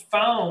what we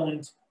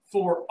found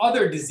for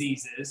other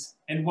diseases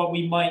and what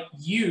we might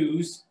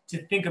use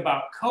to think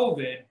about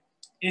COVID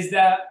is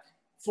that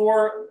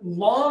for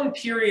long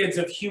periods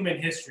of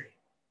human history,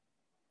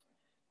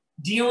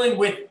 dealing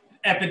with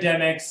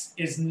epidemics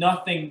is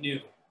nothing new.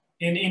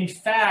 And in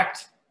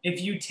fact,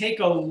 if you take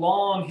a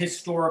long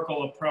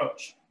historical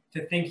approach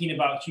to thinking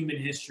about human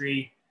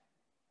history,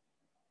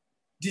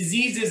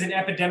 diseases and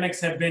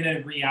epidemics have been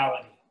a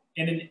reality,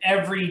 and an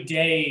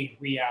everyday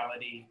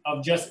reality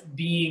of just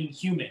being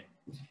human.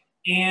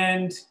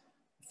 And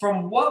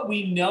from what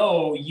we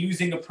know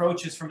using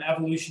approaches from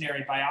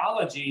evolutionary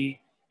biology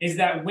is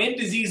that when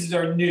diseases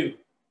are new,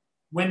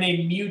 when they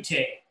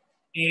mutate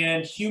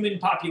and human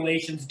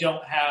populations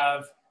don't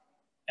have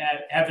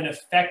an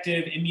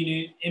effective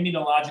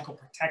immunological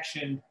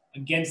protection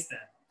against them,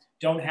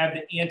 don't have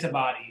the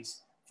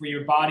antibodies for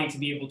your body to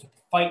be able to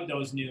fight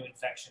those new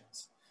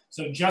infections.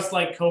 So just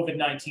like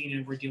COVID-19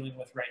 and we're dealing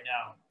with right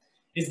now,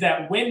 is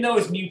that when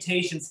those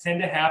mutations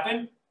tend to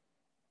happen,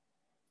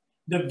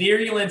 the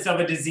virulence of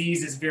a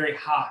disease is very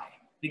high.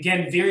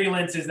 Again,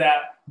 virulence is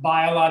that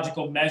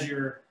biological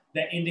measure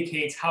that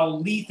indicates how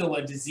lethal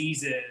a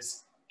disease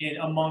is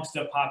amongst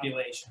a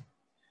population.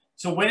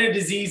 So when a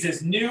disease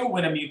is new,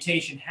 when a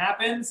mutation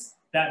happens,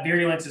 that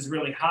virulence is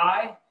really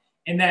high,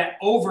 and that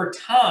over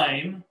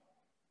time,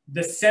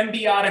 the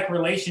symbiotic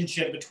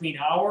relationship between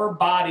our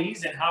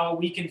bodies and how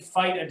we can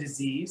fight a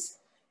disease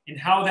and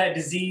how that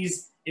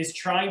disease is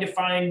trying to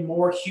find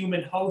more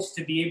human hosts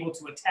to be able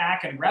to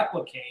attack and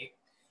replicate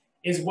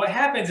is what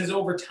happens is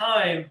over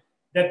time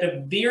that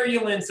the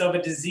virulence of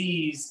a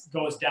disease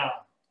goes down,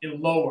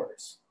 it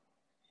lowers.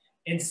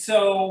 And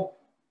so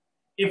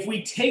if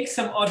we take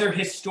some other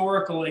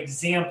historical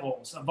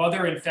examples of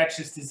other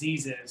infectious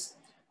diseases,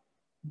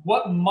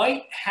 what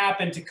might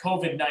happen to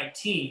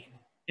COVID-19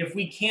 if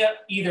we can't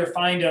either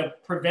find a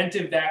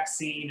preventive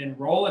vaccine and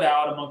roll it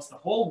out amongst the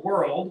whole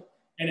world,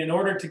 and in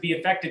order to be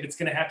effective, it's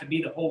gonna have to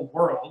be the whole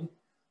world,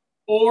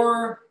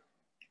 or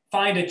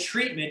find a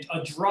treatment,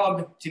 a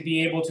drug to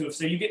be able to,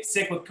 so you get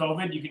sick with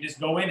COVID, you can just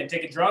go in and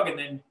take a drug and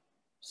then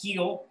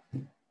heal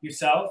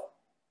yourself.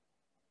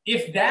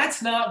 If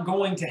that's not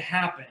going to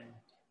happen,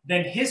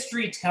 then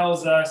history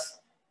tells us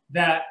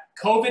that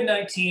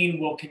COVID-19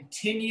 will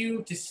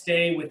continue to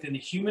stay within the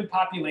human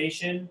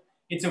population.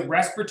 It's a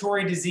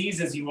respiratory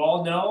disease, as you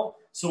all know,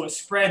 so it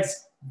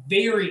spreads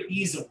very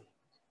easily.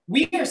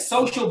 We are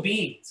social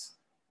beings.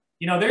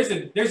 You know, there's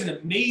an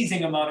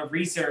amazing amount of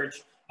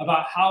research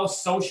about how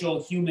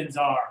social humans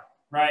are,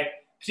 right?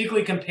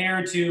 Particularly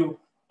compared to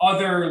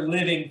other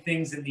living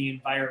things in the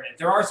environment.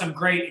 There are some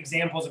great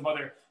examples of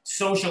other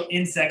social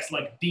insects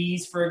like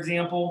bees, for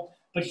example,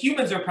 but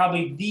humans are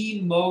probably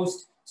the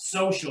most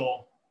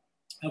social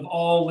of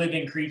all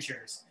living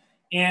creatures.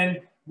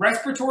 And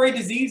respiratory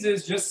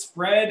diseases just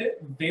spread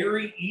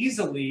very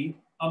easily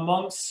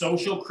amongst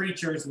social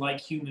creatures like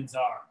humans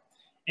are.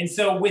 And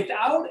so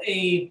without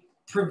a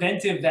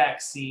preventive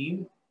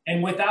vaccine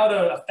and without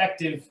an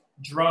effective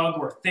drug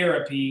or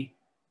therapy,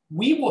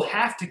 we will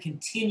have to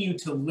continue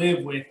to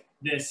live with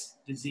this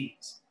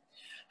disease.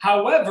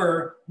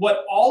 However,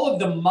 what all of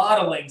the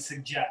modeling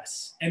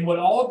suggests and what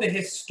all of the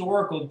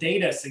historical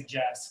data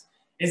suggests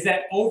is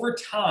that over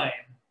time,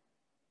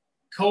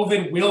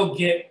 COVID will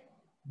get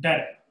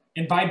better.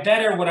 And by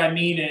better, what I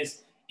mean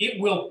is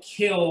it will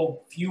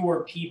kill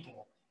fewer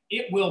people.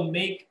 It will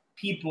make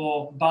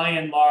people, by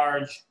and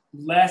large,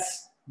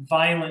 less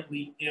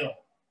violently ill.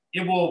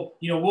 It will,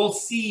 we'll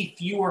see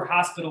fewer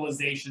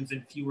hospitalizations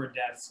and fewer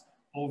deaths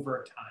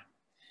over time.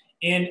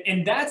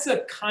 And that's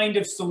a kind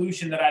of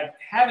solution that I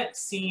haven't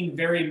seen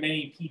very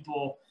many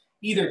people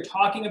either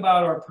talking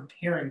about or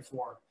preparing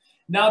for.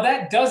 Now,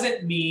 that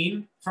doesn't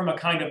mean, from a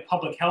kind of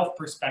public health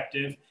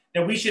perspective,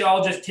 that we should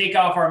all just take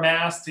off our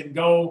masks and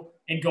go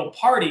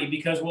party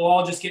because we'll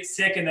all just get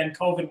sick and then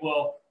COVID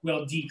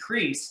will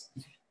decrease.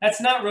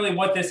 That's not really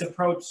what this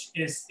approach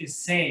is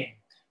saying.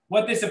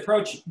 What this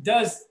approach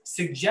does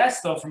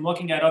suggest, though, from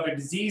looking at other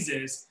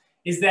diseases,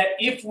 is that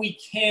if we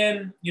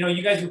can,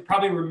 you guys would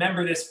probably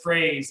remember this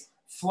phrase,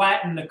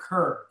 flatten the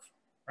curve,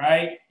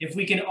 right? If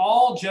we can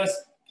all just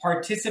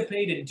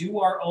participate and do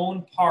our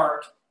own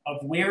part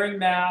of wearing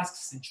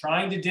masks and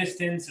trying to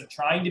distance, of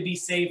trying to be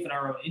safe in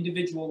our own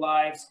individual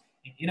lives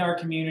and in our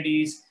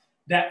communities,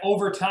 that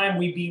over time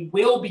we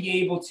will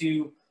be able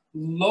to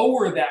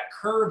lower that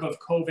curve of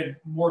COVID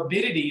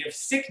morbidity, of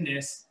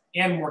sickness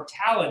and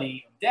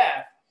mortality, of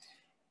death.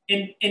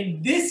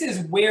 And this is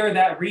where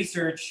that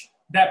research,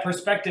 that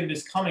perspective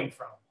is coming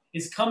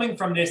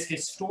from this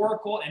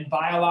historical and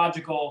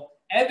biological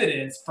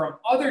evidence from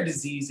other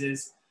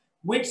diseases,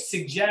 which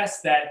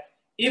suggests that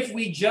if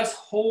we just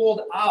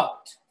hold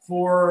out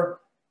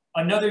for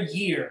another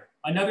year,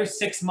 another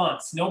 6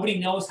 months, nobody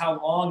knows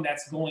how long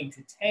that's going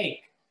to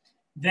take,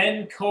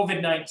 then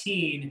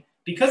COVID-19,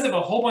 because of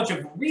a whole bunch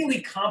of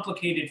really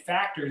complicated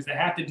factors that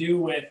have to do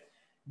with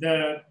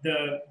the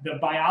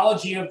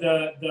biology of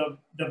the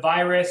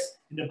virus,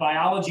 and the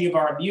biology of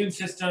our immune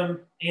system,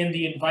 and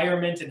the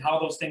environment, and how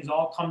those things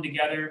all come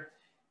together,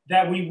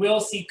 that we will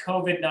see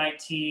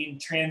COVID-19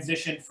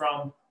 transition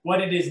from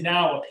what it is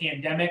now, a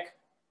pandemic,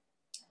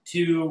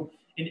 to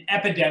an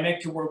epidemic,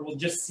 to where we'll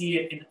just see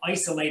it in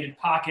isolated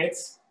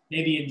pockets,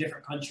 maybe in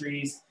different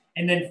countries,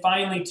 and then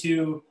finally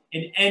to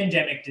an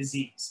endemic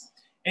disease.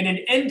 And an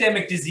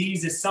endemic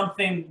disease is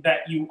something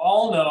that you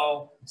all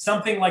know,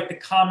 something like the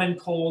common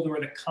cold or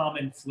the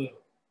common flu.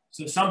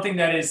 So something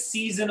that is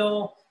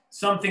seasonal,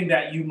 something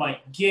that you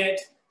might get,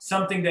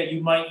 something that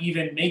you might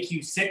even make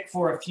you sick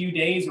for a few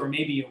days or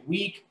maybe a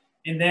week.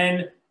 And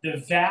then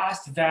the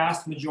vast,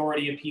 vast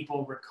majority of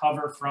people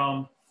recover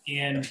from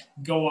and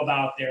go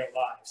about their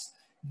lives.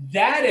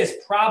 That is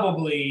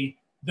probably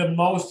the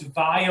most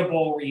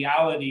viable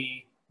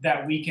reality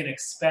that we can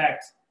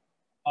expect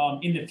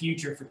in the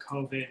future for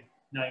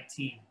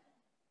COVID-19.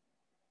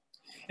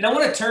 And I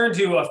want to turn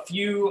to a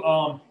few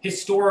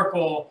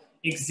historical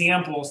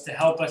examples to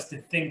help us to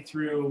think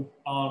through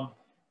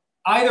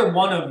either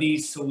one of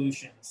these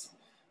solutions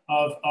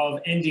of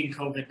ending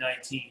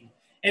COVID-19.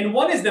 And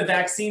one is the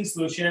vaccine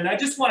solution. And I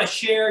just want to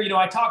share,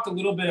 I talked a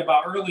little bit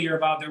earlier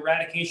about the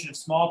eradication of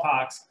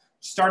smallpox,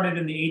 started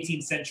in the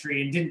 18th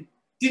century and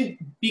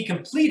didn't be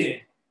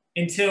completed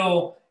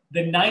until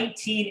the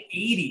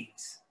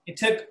 1980s. It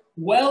took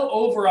well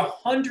over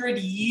 100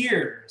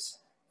 years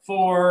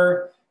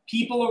for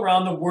people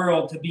around the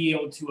world to be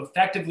able to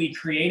effectively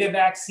create a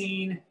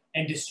vaccine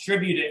and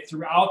distribute it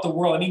throughout the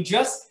world. I mean,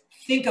 just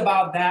think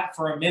about that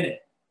for a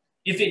minute.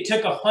 If it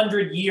took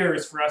 100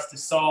 years for us to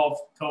solve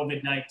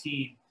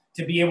COVID-19,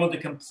 to be able to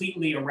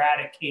completely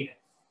eradicate it.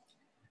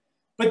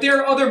 But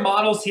there are other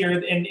models here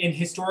and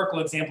historical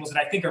examples that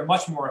I think are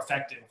much more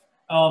effective.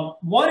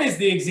 One is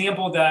the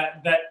example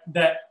that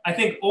I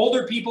think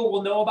older people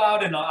will know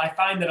about, and I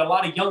find that a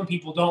lot of young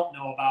people don't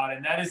know about,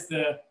 and that is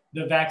the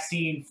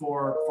vaccine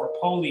for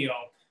polio.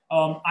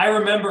 I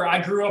remember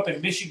I grew up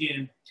in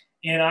Michigan,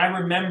 and I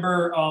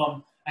remember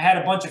I had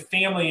a bunch of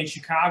family in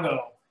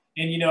Chicago,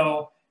 and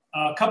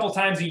a couple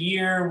times a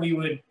year we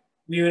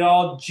would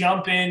all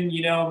jump in.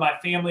 My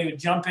family would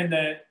jump in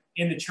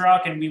the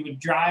truck, and we would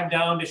drive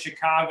down to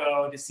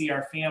Chicago to see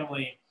our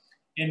family.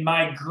 And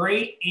my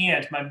great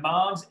aunt, my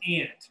mom's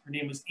aunt, her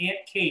name was Aunt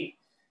Kate.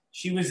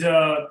 She was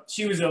a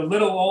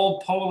little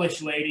old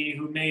Polish lady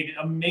who made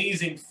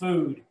amazing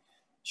food.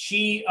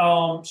 She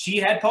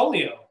had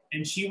polio,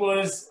 and she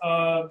was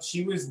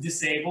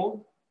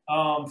disabled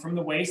from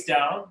the waist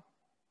down,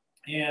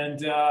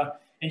 and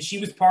she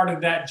was part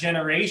of that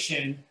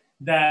generation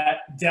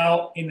that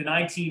dealt in the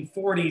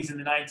 1940s and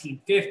the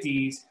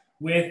 1950s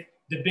with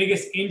the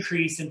biggest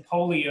increase in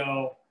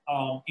polio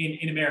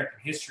in American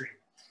history.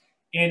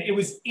 And it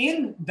was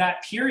in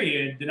that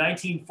period, the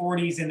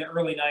 1940s and the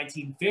early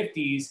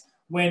 1950s,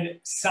 when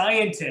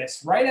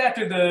scientists, right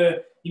after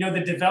the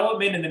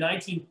development in the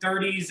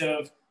 1930s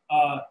of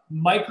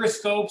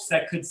microscopes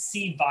that could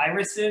see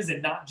viruses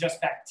and not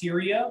just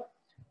bacteria,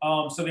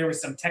 so there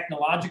was some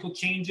technological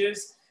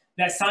changes,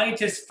 that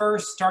scientists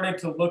first started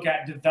to look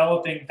at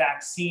developing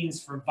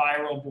vaccines for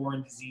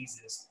viral-borne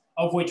diseases,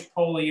 of which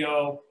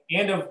polio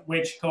and of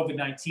which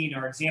COVID-19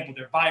 are example.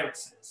 They're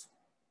viruses.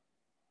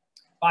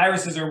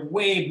 Viruses are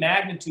way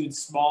magnitude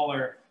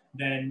smaller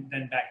than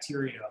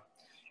bacteria.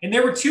 And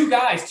there were two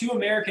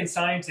American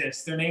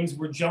scientists, their names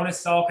were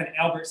Jonas Salk and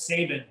Albert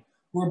Sabin,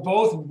 who were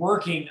both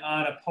working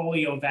on a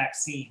polio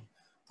vaccine.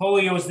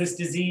 Polio is this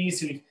disease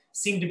who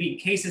seemed to be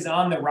cases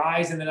on the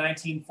rise in the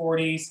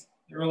 1940s,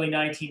 the early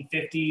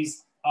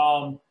 1950s.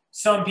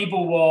 Some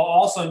people will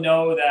also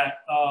know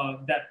that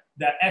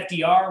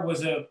FDR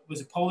was a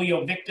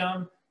polio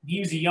victim. He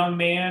was a young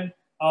man,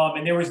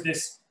 and there was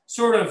this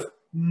sort of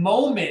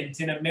moment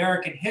in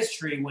American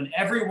history when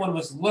everyone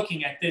was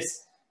looking at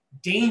this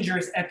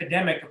dangerous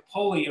epidemic of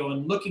polio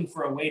and looking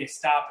for a way to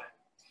stop it.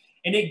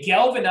 And it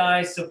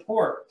galvanized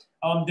support.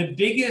 The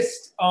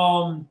biggest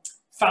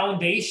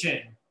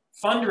fundraising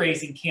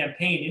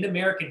campaign in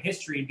American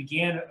history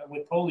began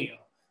with polio.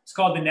 It's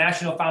called the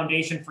National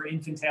Foundation for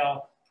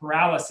Infantile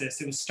Paralysis.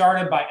 It was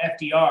started by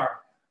FDR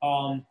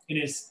in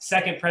his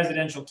second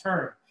presidential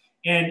term.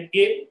 And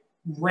it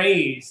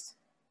raised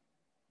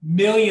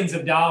millions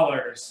of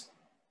dollars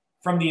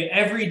from the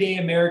everyday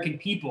American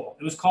people.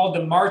 It was called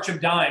the March of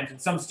Dimes,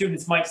 and some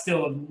students might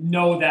still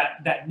know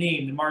that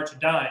name, the March of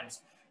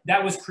Dimes.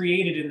 That was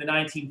created in the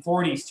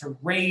 1940s to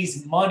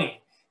raise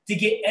money, to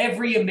get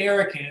every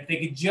American, if they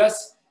could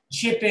just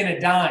chip in a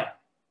dime,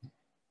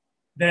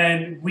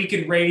 then we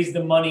could raise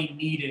the money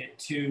needed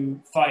to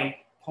fight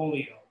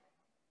polio.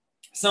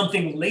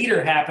 Something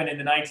later happened in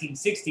the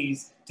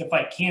 1960s to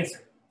fight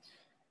cancer.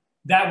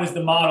 That was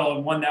the model,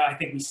 and one that I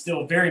think we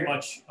still very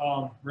much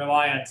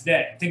rely on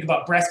today. Think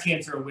about breast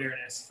cancer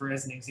awareness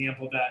as an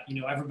example that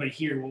everybody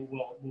here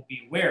will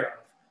be aware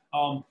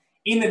of.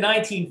 In the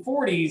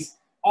 1940s,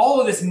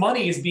 all of this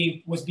money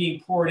was being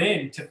poured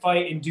in to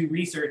fight and do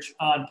research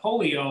on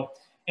polio.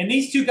 And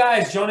these two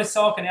guys, Jonas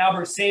Salk and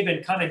Albert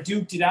Sabin, kind of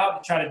duked it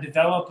out to try to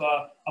develop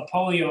a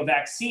polio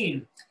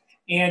vaccine.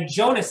 And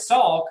Jonas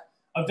Salk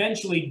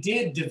eventually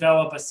did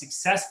develop a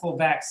successful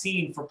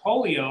vaccine for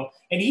polio,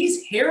 and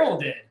he's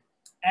heralded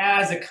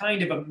as a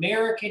kind of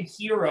American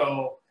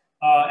hero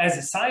as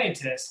a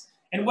scientist.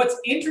 And what's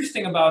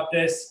interesting about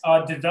this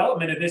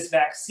development of this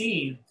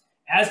vaccine,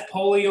 as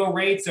polio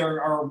rates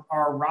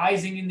are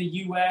rising in the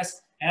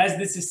US, as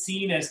this is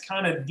seen as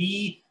kind of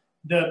the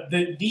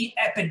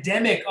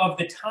epidemic of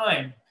the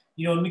time,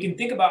 and we can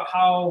think about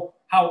how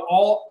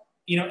all,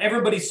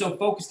 everybody's so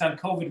focused on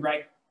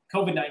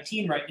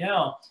COVID-19 right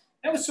now.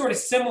 That was sort of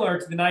similar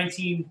to the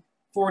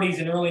 1940s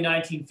and early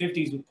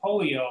 1950s with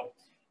polio.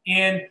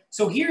 And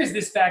so here's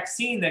this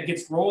vaccine that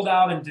gets rolled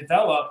out and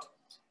developed,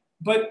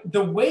 but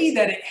the way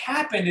that it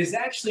happened is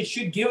actually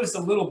should give us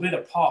a little bit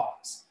of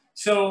pause.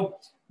 So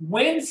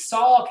when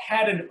Salk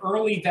had an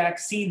early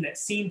vaccine that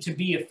seemed to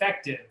be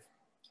effective,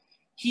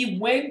 he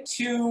went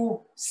to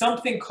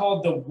something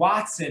called the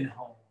Watson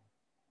Home.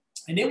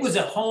 And it was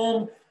a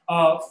home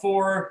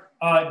for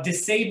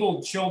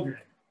disabled children.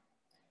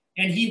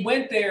 And he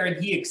went there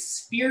and he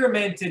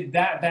experimented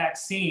that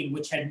vaccine,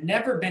 which had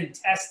never been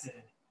tested,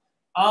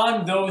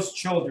 on those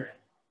children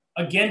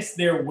against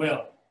their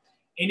will.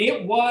 And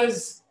it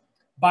was,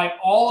 by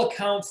all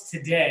accounts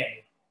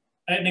today,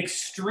 an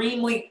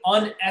extremely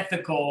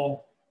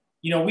unethical,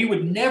 we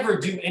would never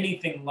do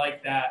anything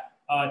like that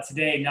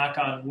today, knock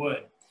on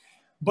wood.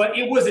 But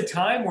it was a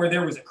time where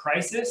there was a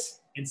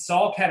crisis, and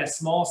Salk had a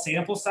small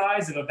sample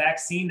size of a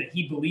vaccine that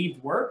he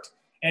believed worked.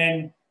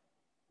 And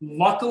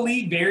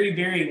luckily, very,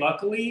 very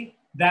luckily,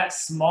 that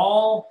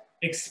small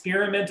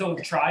experimental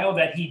trial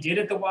that he did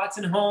at the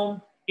Watson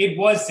Home, it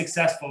was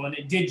successful, and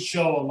it did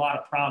show a lot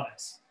of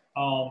promise.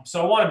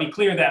 So I want to be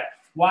clear that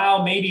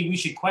while maybe we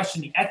should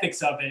question the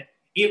ethics of it,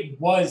 it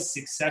was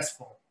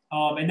successful.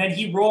 And then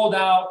he rolled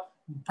out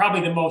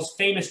probably the most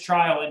famous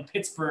trial in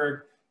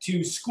Pittsburgh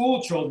to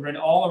school children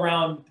all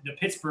around the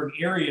Pittsburgh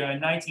area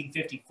in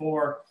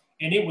 1954.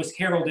 And it was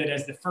heralded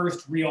as the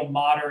first real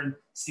modern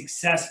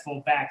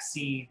successful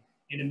vaccine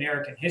in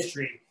American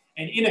history.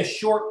 And in a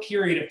short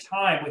period of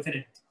time,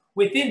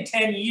 within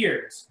 10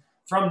 years,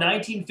 from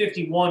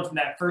 1951, from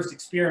that first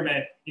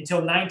experiment until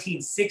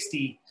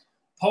 1960,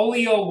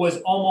 polio was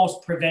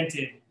almost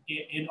prevented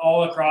in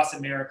all across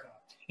America.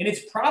 And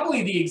it's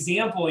probably the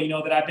example,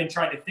 that I've been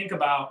trying to think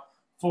about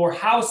for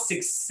how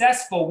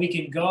successful we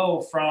can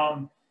go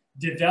from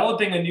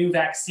developing a new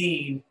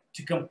vaccine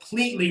to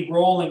completely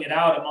rolling it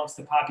out amongst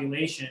the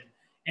population.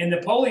 And the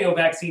polio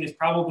vaccine is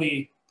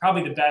probably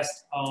the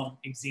best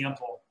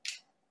example.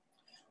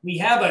 We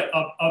have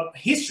a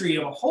history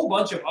of a whole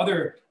bunch of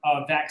other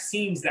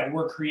vaccines that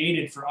were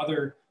created for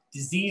other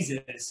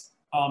diseases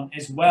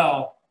as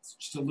well. It's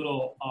just a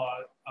little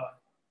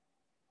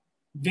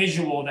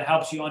visual that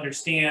helps you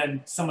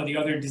understand some of the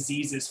other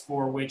diseases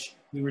for which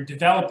we were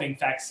developing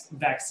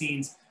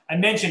vaccines. I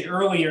mentioned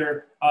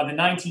earlier the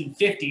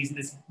 1950s,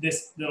 and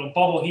this little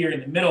bubble here in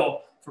the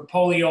middle for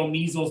polio,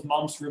 measles,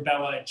 mumps,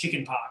 rubella, and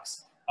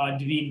chickenpox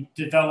to be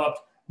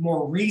developed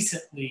more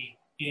recently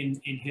in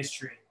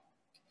history.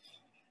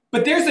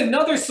 But there's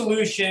another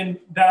solution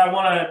that I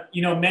want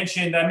to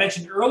mention, that I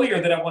mentioned earlier,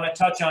 that I want to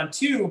touch on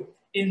too,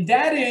 and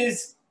that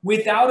is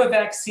without a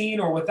vaccine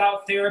or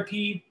without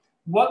therapy,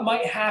 what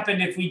might happen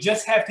if we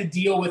just have to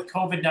deal with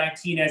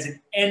COVID-19 as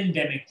an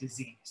endemic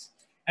disease,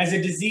 as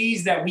a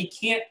disease that we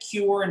can't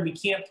cure and we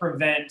can't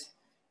prevent,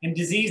 and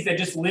disease that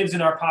just lives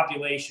in our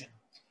population.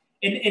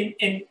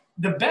 And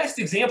the best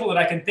example that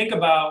I can think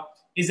about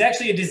is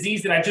actually a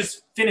disease that I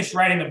just finished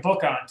writing a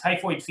book on,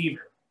 typhoid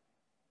fever.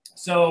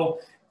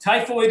 So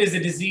typhoid is a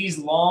disease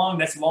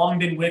that's long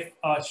been with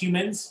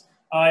humans.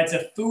 It's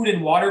a food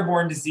and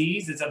waterborne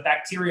disease. It's a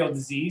bacterial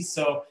disease.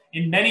 So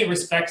in many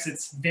respects,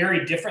 it's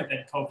very different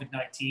than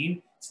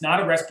COVID-19. It's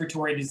not a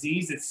respiratory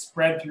disease. It's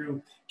spread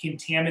through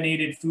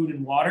contaminated food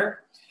and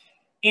water.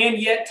 And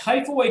yet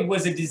typhoid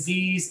was a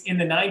disease in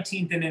the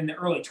 19th and in the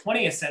early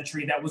 20th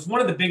century that was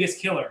one of the biggest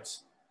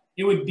killers.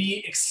 It would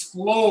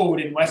explode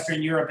in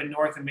Western Europe and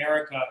North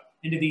America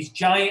into these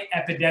giant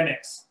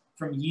epidemics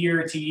from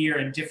year to year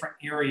in different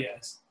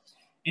areas.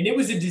 And it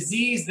was a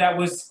disease that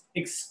was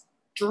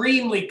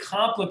extremely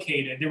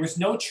complicated. There was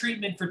no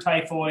treatment for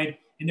typhoid,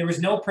 and there was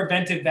no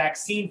preventive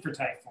vaccine for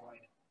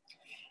typhoid.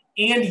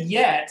 And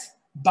yet,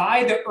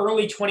 by the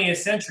early 20th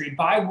century,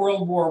 by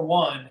World War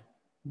I,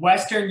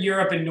 Western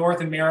Europe and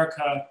North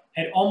America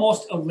had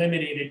almost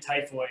eliminated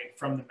typhoid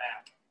from the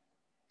map.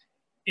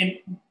 And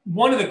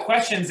one of the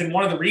questions and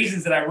one of the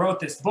reasons that I wrote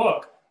this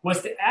book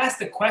was to ask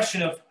the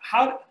question of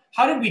how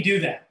did we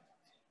do that?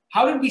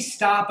 How did we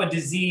stop a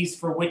disease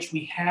for which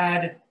we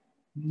had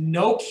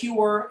no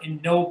cure and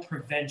no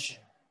prevention?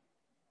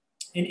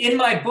 And in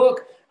my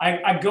book,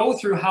 I go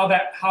through how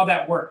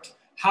that worked.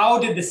 How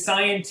did the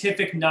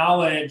scientific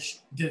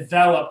knowledge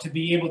develop to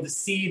be able to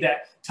see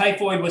that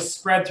typhoid was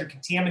spread through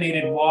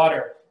contaminated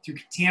water, through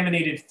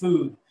contaminated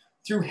food,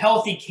 through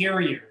healthy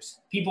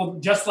carriers, people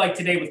just like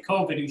today with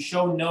COVID who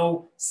show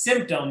no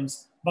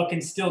symptoms but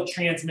can still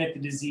transmit the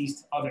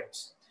disease to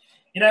others.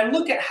 And I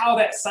look at how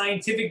that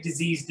scientific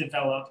disease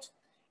developed,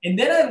 and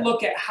then I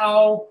look at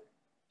how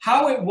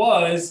it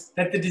was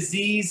that the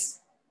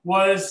disease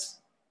was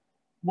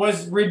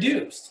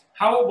reduced,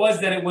 how it was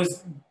that it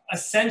was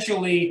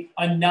essentially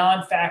a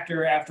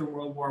non-factor after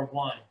World War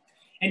I.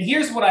 And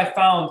here's what I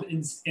found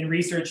in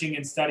researching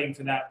and studying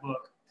for that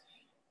book.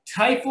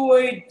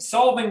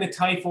 Solving the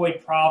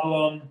typhoid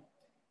problem,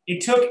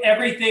 it took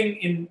everything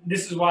in,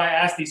 this is why I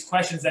asked these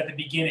questions at the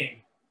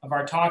beginning of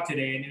our talk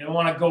today, and I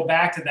want to go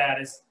back to that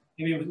as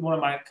maybe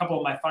a couple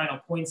of my final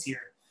points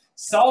here.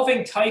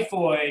 Solving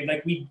typhoid,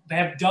 like we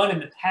have done in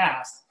the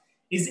past,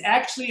 is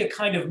actually a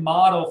kind of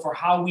model for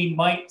how we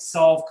might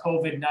solve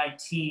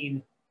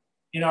COVID-19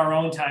 in our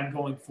own time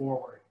going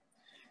forward.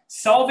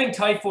 Solving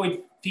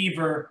typhoid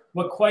fever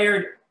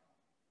required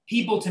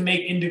people to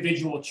make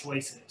individual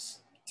choices,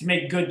 to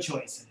make good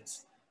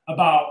choices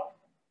about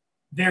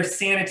their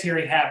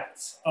sanitary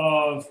habits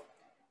of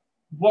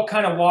what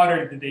kind of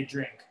water did they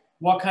drink,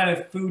 what kind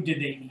of food did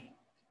they eat,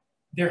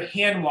 their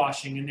hand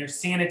washing and their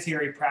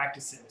sanitary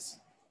practices.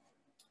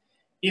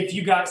 If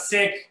you got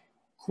sick,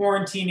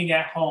 quarantining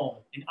at home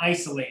and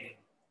isolating,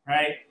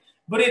 right?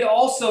 But it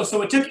also,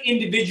 so it took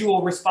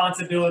individual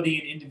responsibility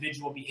and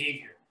individual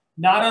behavior,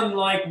 not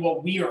unlike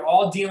what we are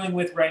all dealing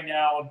with right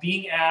now of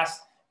being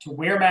asked to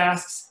wear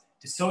masks,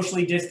 to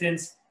socially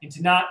distance, and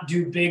to not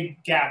do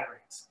big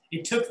gatherings.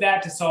 It took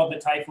that to solve the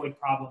typhoid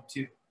problem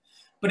too.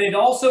 But it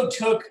also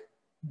took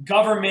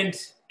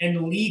government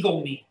and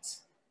legal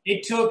means.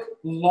 It took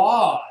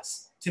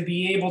laws to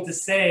be able to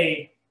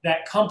say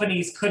that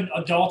companies couldn't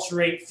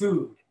adulterate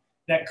food,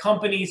 that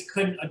companies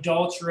couldn't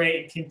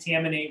adulterate and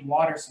contaminate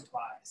water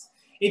supplies.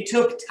 It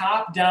took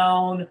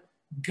top-down,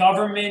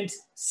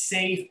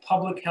 government-safe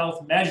public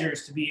health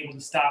measures to be able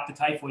to stop the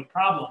typhoid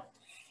problem.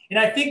 And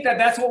I think that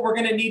that's what we're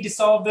going to need to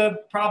solve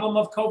the problem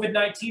of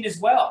COVID-19 as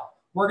well.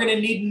 We're going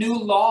to need new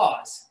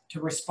laws to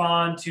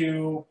respond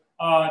to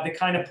the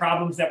kind of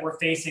problems that we're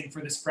facing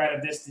for the spread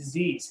of this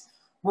disease.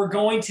 We're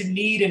going to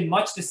need, in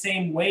much the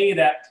same way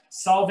that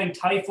solving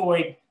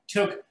typhoid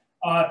took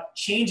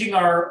changing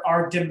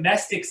our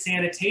domestic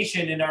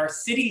sanitation and our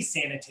city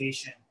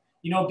sanitation,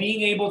 you know,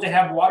 being able to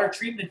have water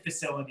treatment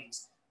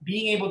facilities,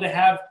 being able to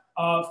have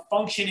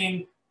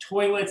functioning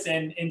toilets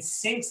and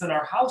sinks in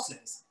our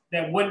houses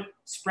that wouldn't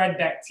spread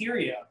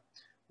bacteria.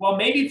 Well,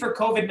 maybe for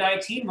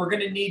COVID-19, we're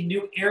going to need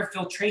new air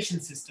filtration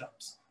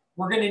systems.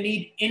 We're going to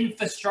need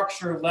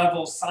infrastructure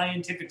level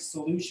scientific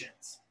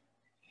solutions.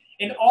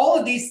 And all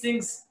of these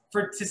things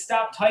to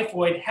stop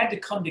typhoid had to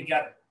come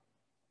together.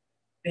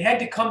 They had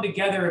to come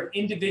together of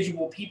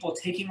individual people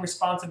taking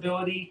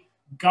responsibility,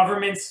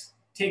 governments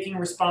taking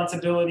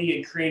responsibility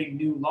and creating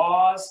new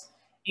laws,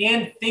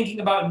 and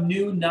thinking about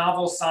new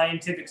novel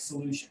scientific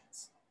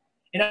solutions.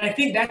 And I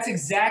think that's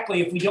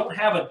exactly, if we don't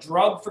have a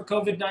drug for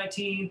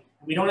COVID-19,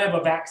 we don't have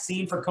a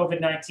vaccine for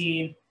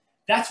COVID-19,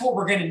 that's what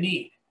we're going to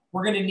need.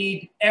 We're going to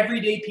need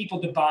everyday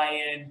people to buy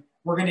in.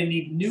 We're going to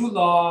need new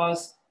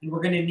laws, and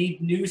we're going to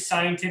need new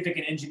scientific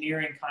and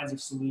engineering kinds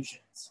of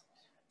solutions.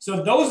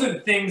 So those are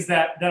the things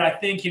that I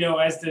think, you know,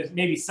 as to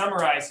maybe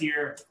summarize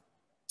here,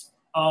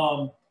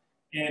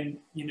 and,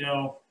 you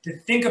know, to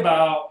think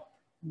about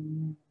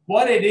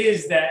what it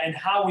is that and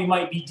how we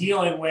might be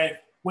dealing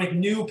with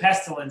new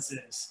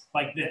pestilences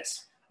like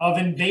this, of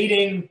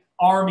invading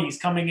armies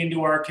coming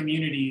into our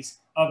communities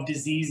of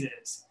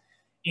diseases.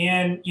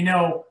 And, you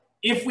know,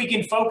 if we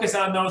can focus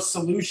on those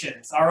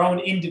solutions, our own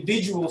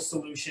individual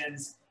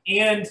solutions,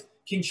 and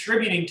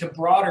contributing to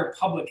broader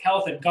public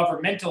health and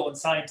governmental and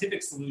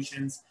scientific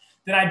solutions,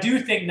 then I do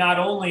think not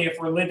only if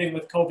we're living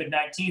with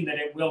COVID-19 that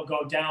it will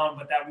go down,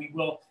 but that we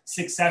will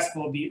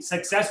successfully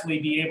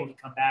be able to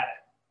combat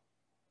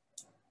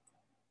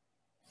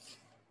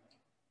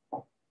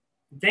it.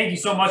 Thank you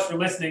so much for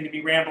listening to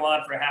me ramble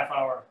on for a half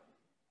hour.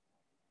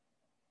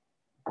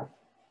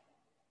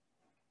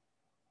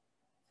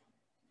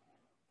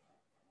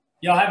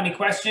 Y'all have any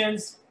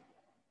questions?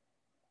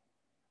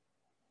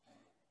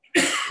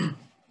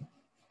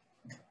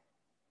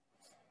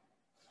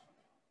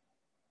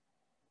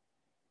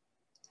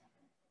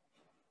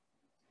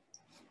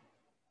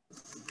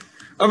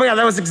 Oh my God,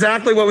 that was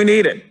exactly what we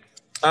needed.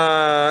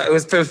 It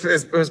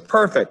was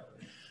perfect.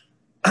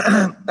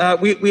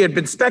 We had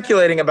been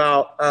speculating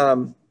about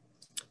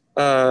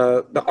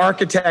the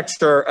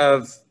architecture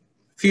of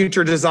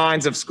future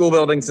designs of school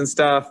buildings and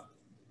stuff.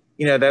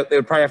 you know, that they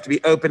would probably have to be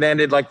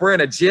open-ended. Like we're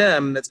in a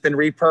gym that's been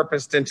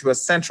repurposed into a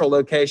central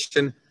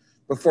location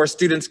before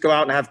students go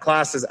out and have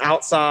classes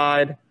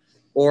outside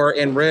or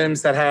in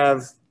rooms that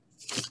have,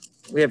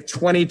 we have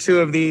 22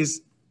 of these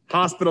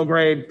hospital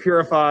grade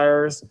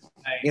purifiers,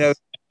 you know,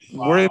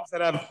 rooms that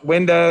have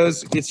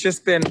windows. It's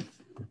just been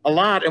a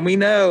lot. And we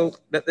know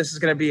that this is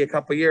going to be a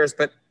couple of years,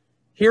 but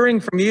hearing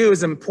from you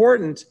is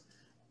important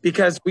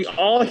because we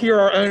all hear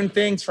our own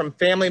things from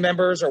family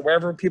members or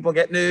wherever people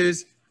get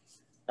news.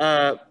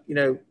 You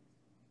know,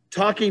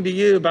 talking to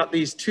you about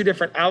these two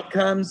different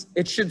outcomes,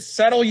 it should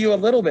settle you a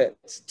little bit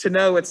to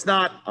know it's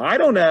not, I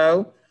don't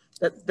know,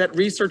 that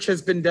research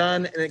has been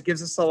done and it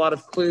gives us a lot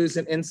of clues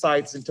and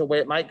insights into the way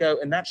it might go.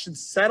 And that should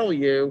settle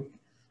you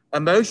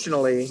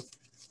emotionally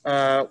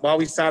while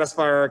we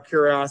satisfy our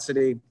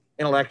curiosity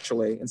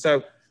intellectually. And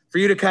so for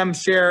you to come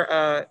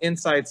share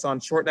insights on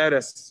short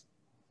notice,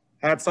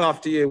 hats off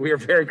to you. We are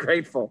very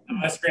grateful.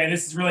 That's great.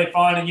 This is really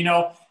fun. And, you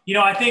know,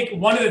 I think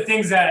one of the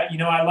things that, you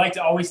know, I like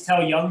to always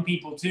tell young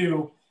people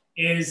too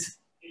is,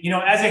 you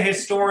know, as a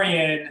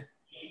historian,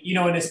 you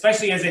know, and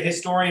especially as a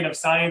historian of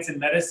science and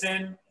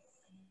medicine,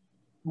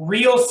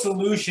 real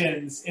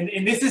solutions, and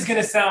this is going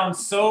to sound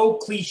so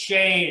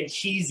cliche and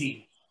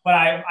cheesy, but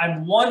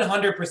I'm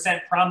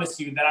 100% promise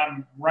you that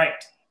I'm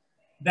right,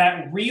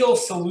 that real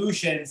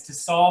solutions to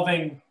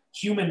solving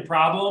human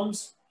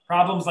problems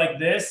like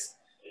this,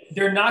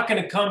 they're not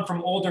going to come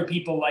from older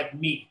people like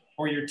me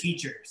or your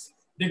teachers.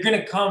 They're going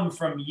to come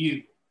from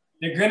you.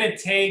 They're going to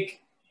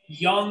take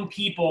young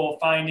people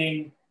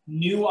finding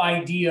new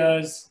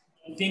ideas,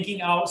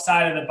 thinking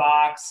outside of the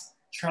box,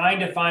 trying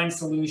to find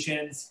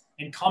solutions,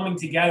 and coming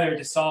together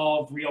to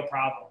solve real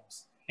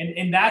problems.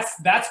 And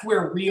that's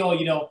where real,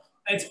 you know,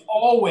 it's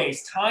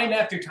always time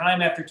after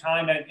time after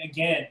time. And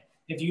again,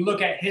 if you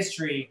look at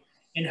history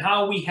and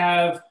how we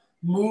have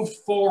moved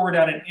forward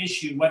on an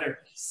issue, whether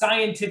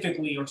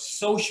scientifically or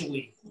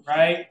socially,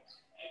 right?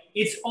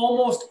 It's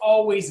almost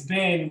always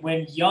been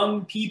when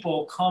young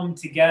people come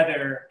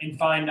together and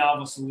find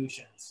novel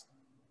solutions.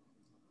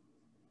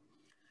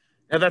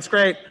 Yeah, that's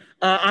great.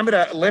 I'm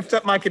going to lift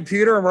up my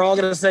computer and we're all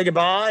going to say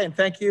goodbye and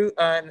thank you.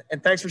 And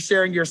thanks for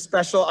sharing your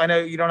special. I know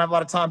you don't have a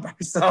lot of time by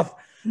yourself.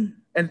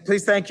 And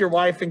please thank your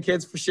wife and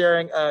kids for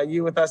sharing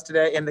you with us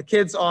today. And the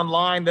kids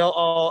online, they'll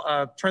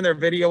all turn their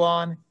video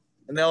on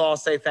and they'll all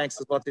say thanks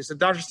as well too. So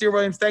Dr.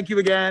 Steere-Williams, thank you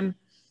again.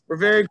 We're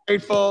very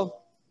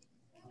grateful.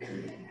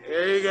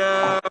 There you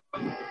go.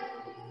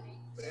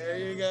 There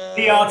you go.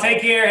 See y'all.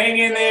 Take care. Hang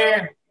in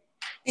there.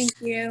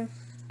 Thank you.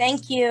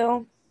 Thank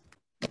you.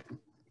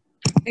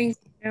 Thank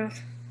you.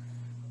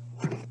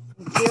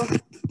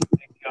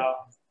 Thank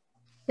y'all.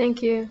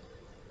 Thank you.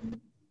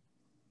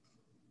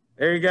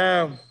 There you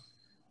go.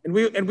 And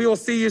we will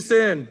see you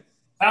soon.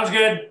 Sounds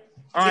good.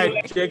 All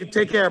right, Jacob,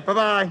 take care.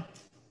 Bye-bye.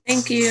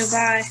 Thank you.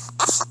 Bye.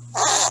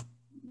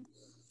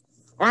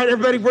 All right,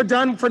 everybody, we're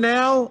done for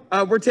now.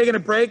 We're taking a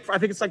break. I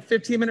think it's like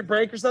 15-minute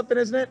break or something,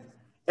 isn't it?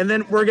 And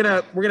then we're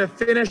gonna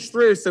finish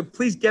through. So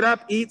please get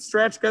up, eat,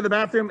 stretch, go to the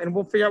bathroom, and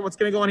we'll figure out what's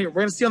gonna go on here.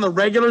 We're gonna see you on the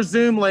regular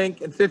Zoom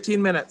link in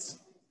 15 minutes.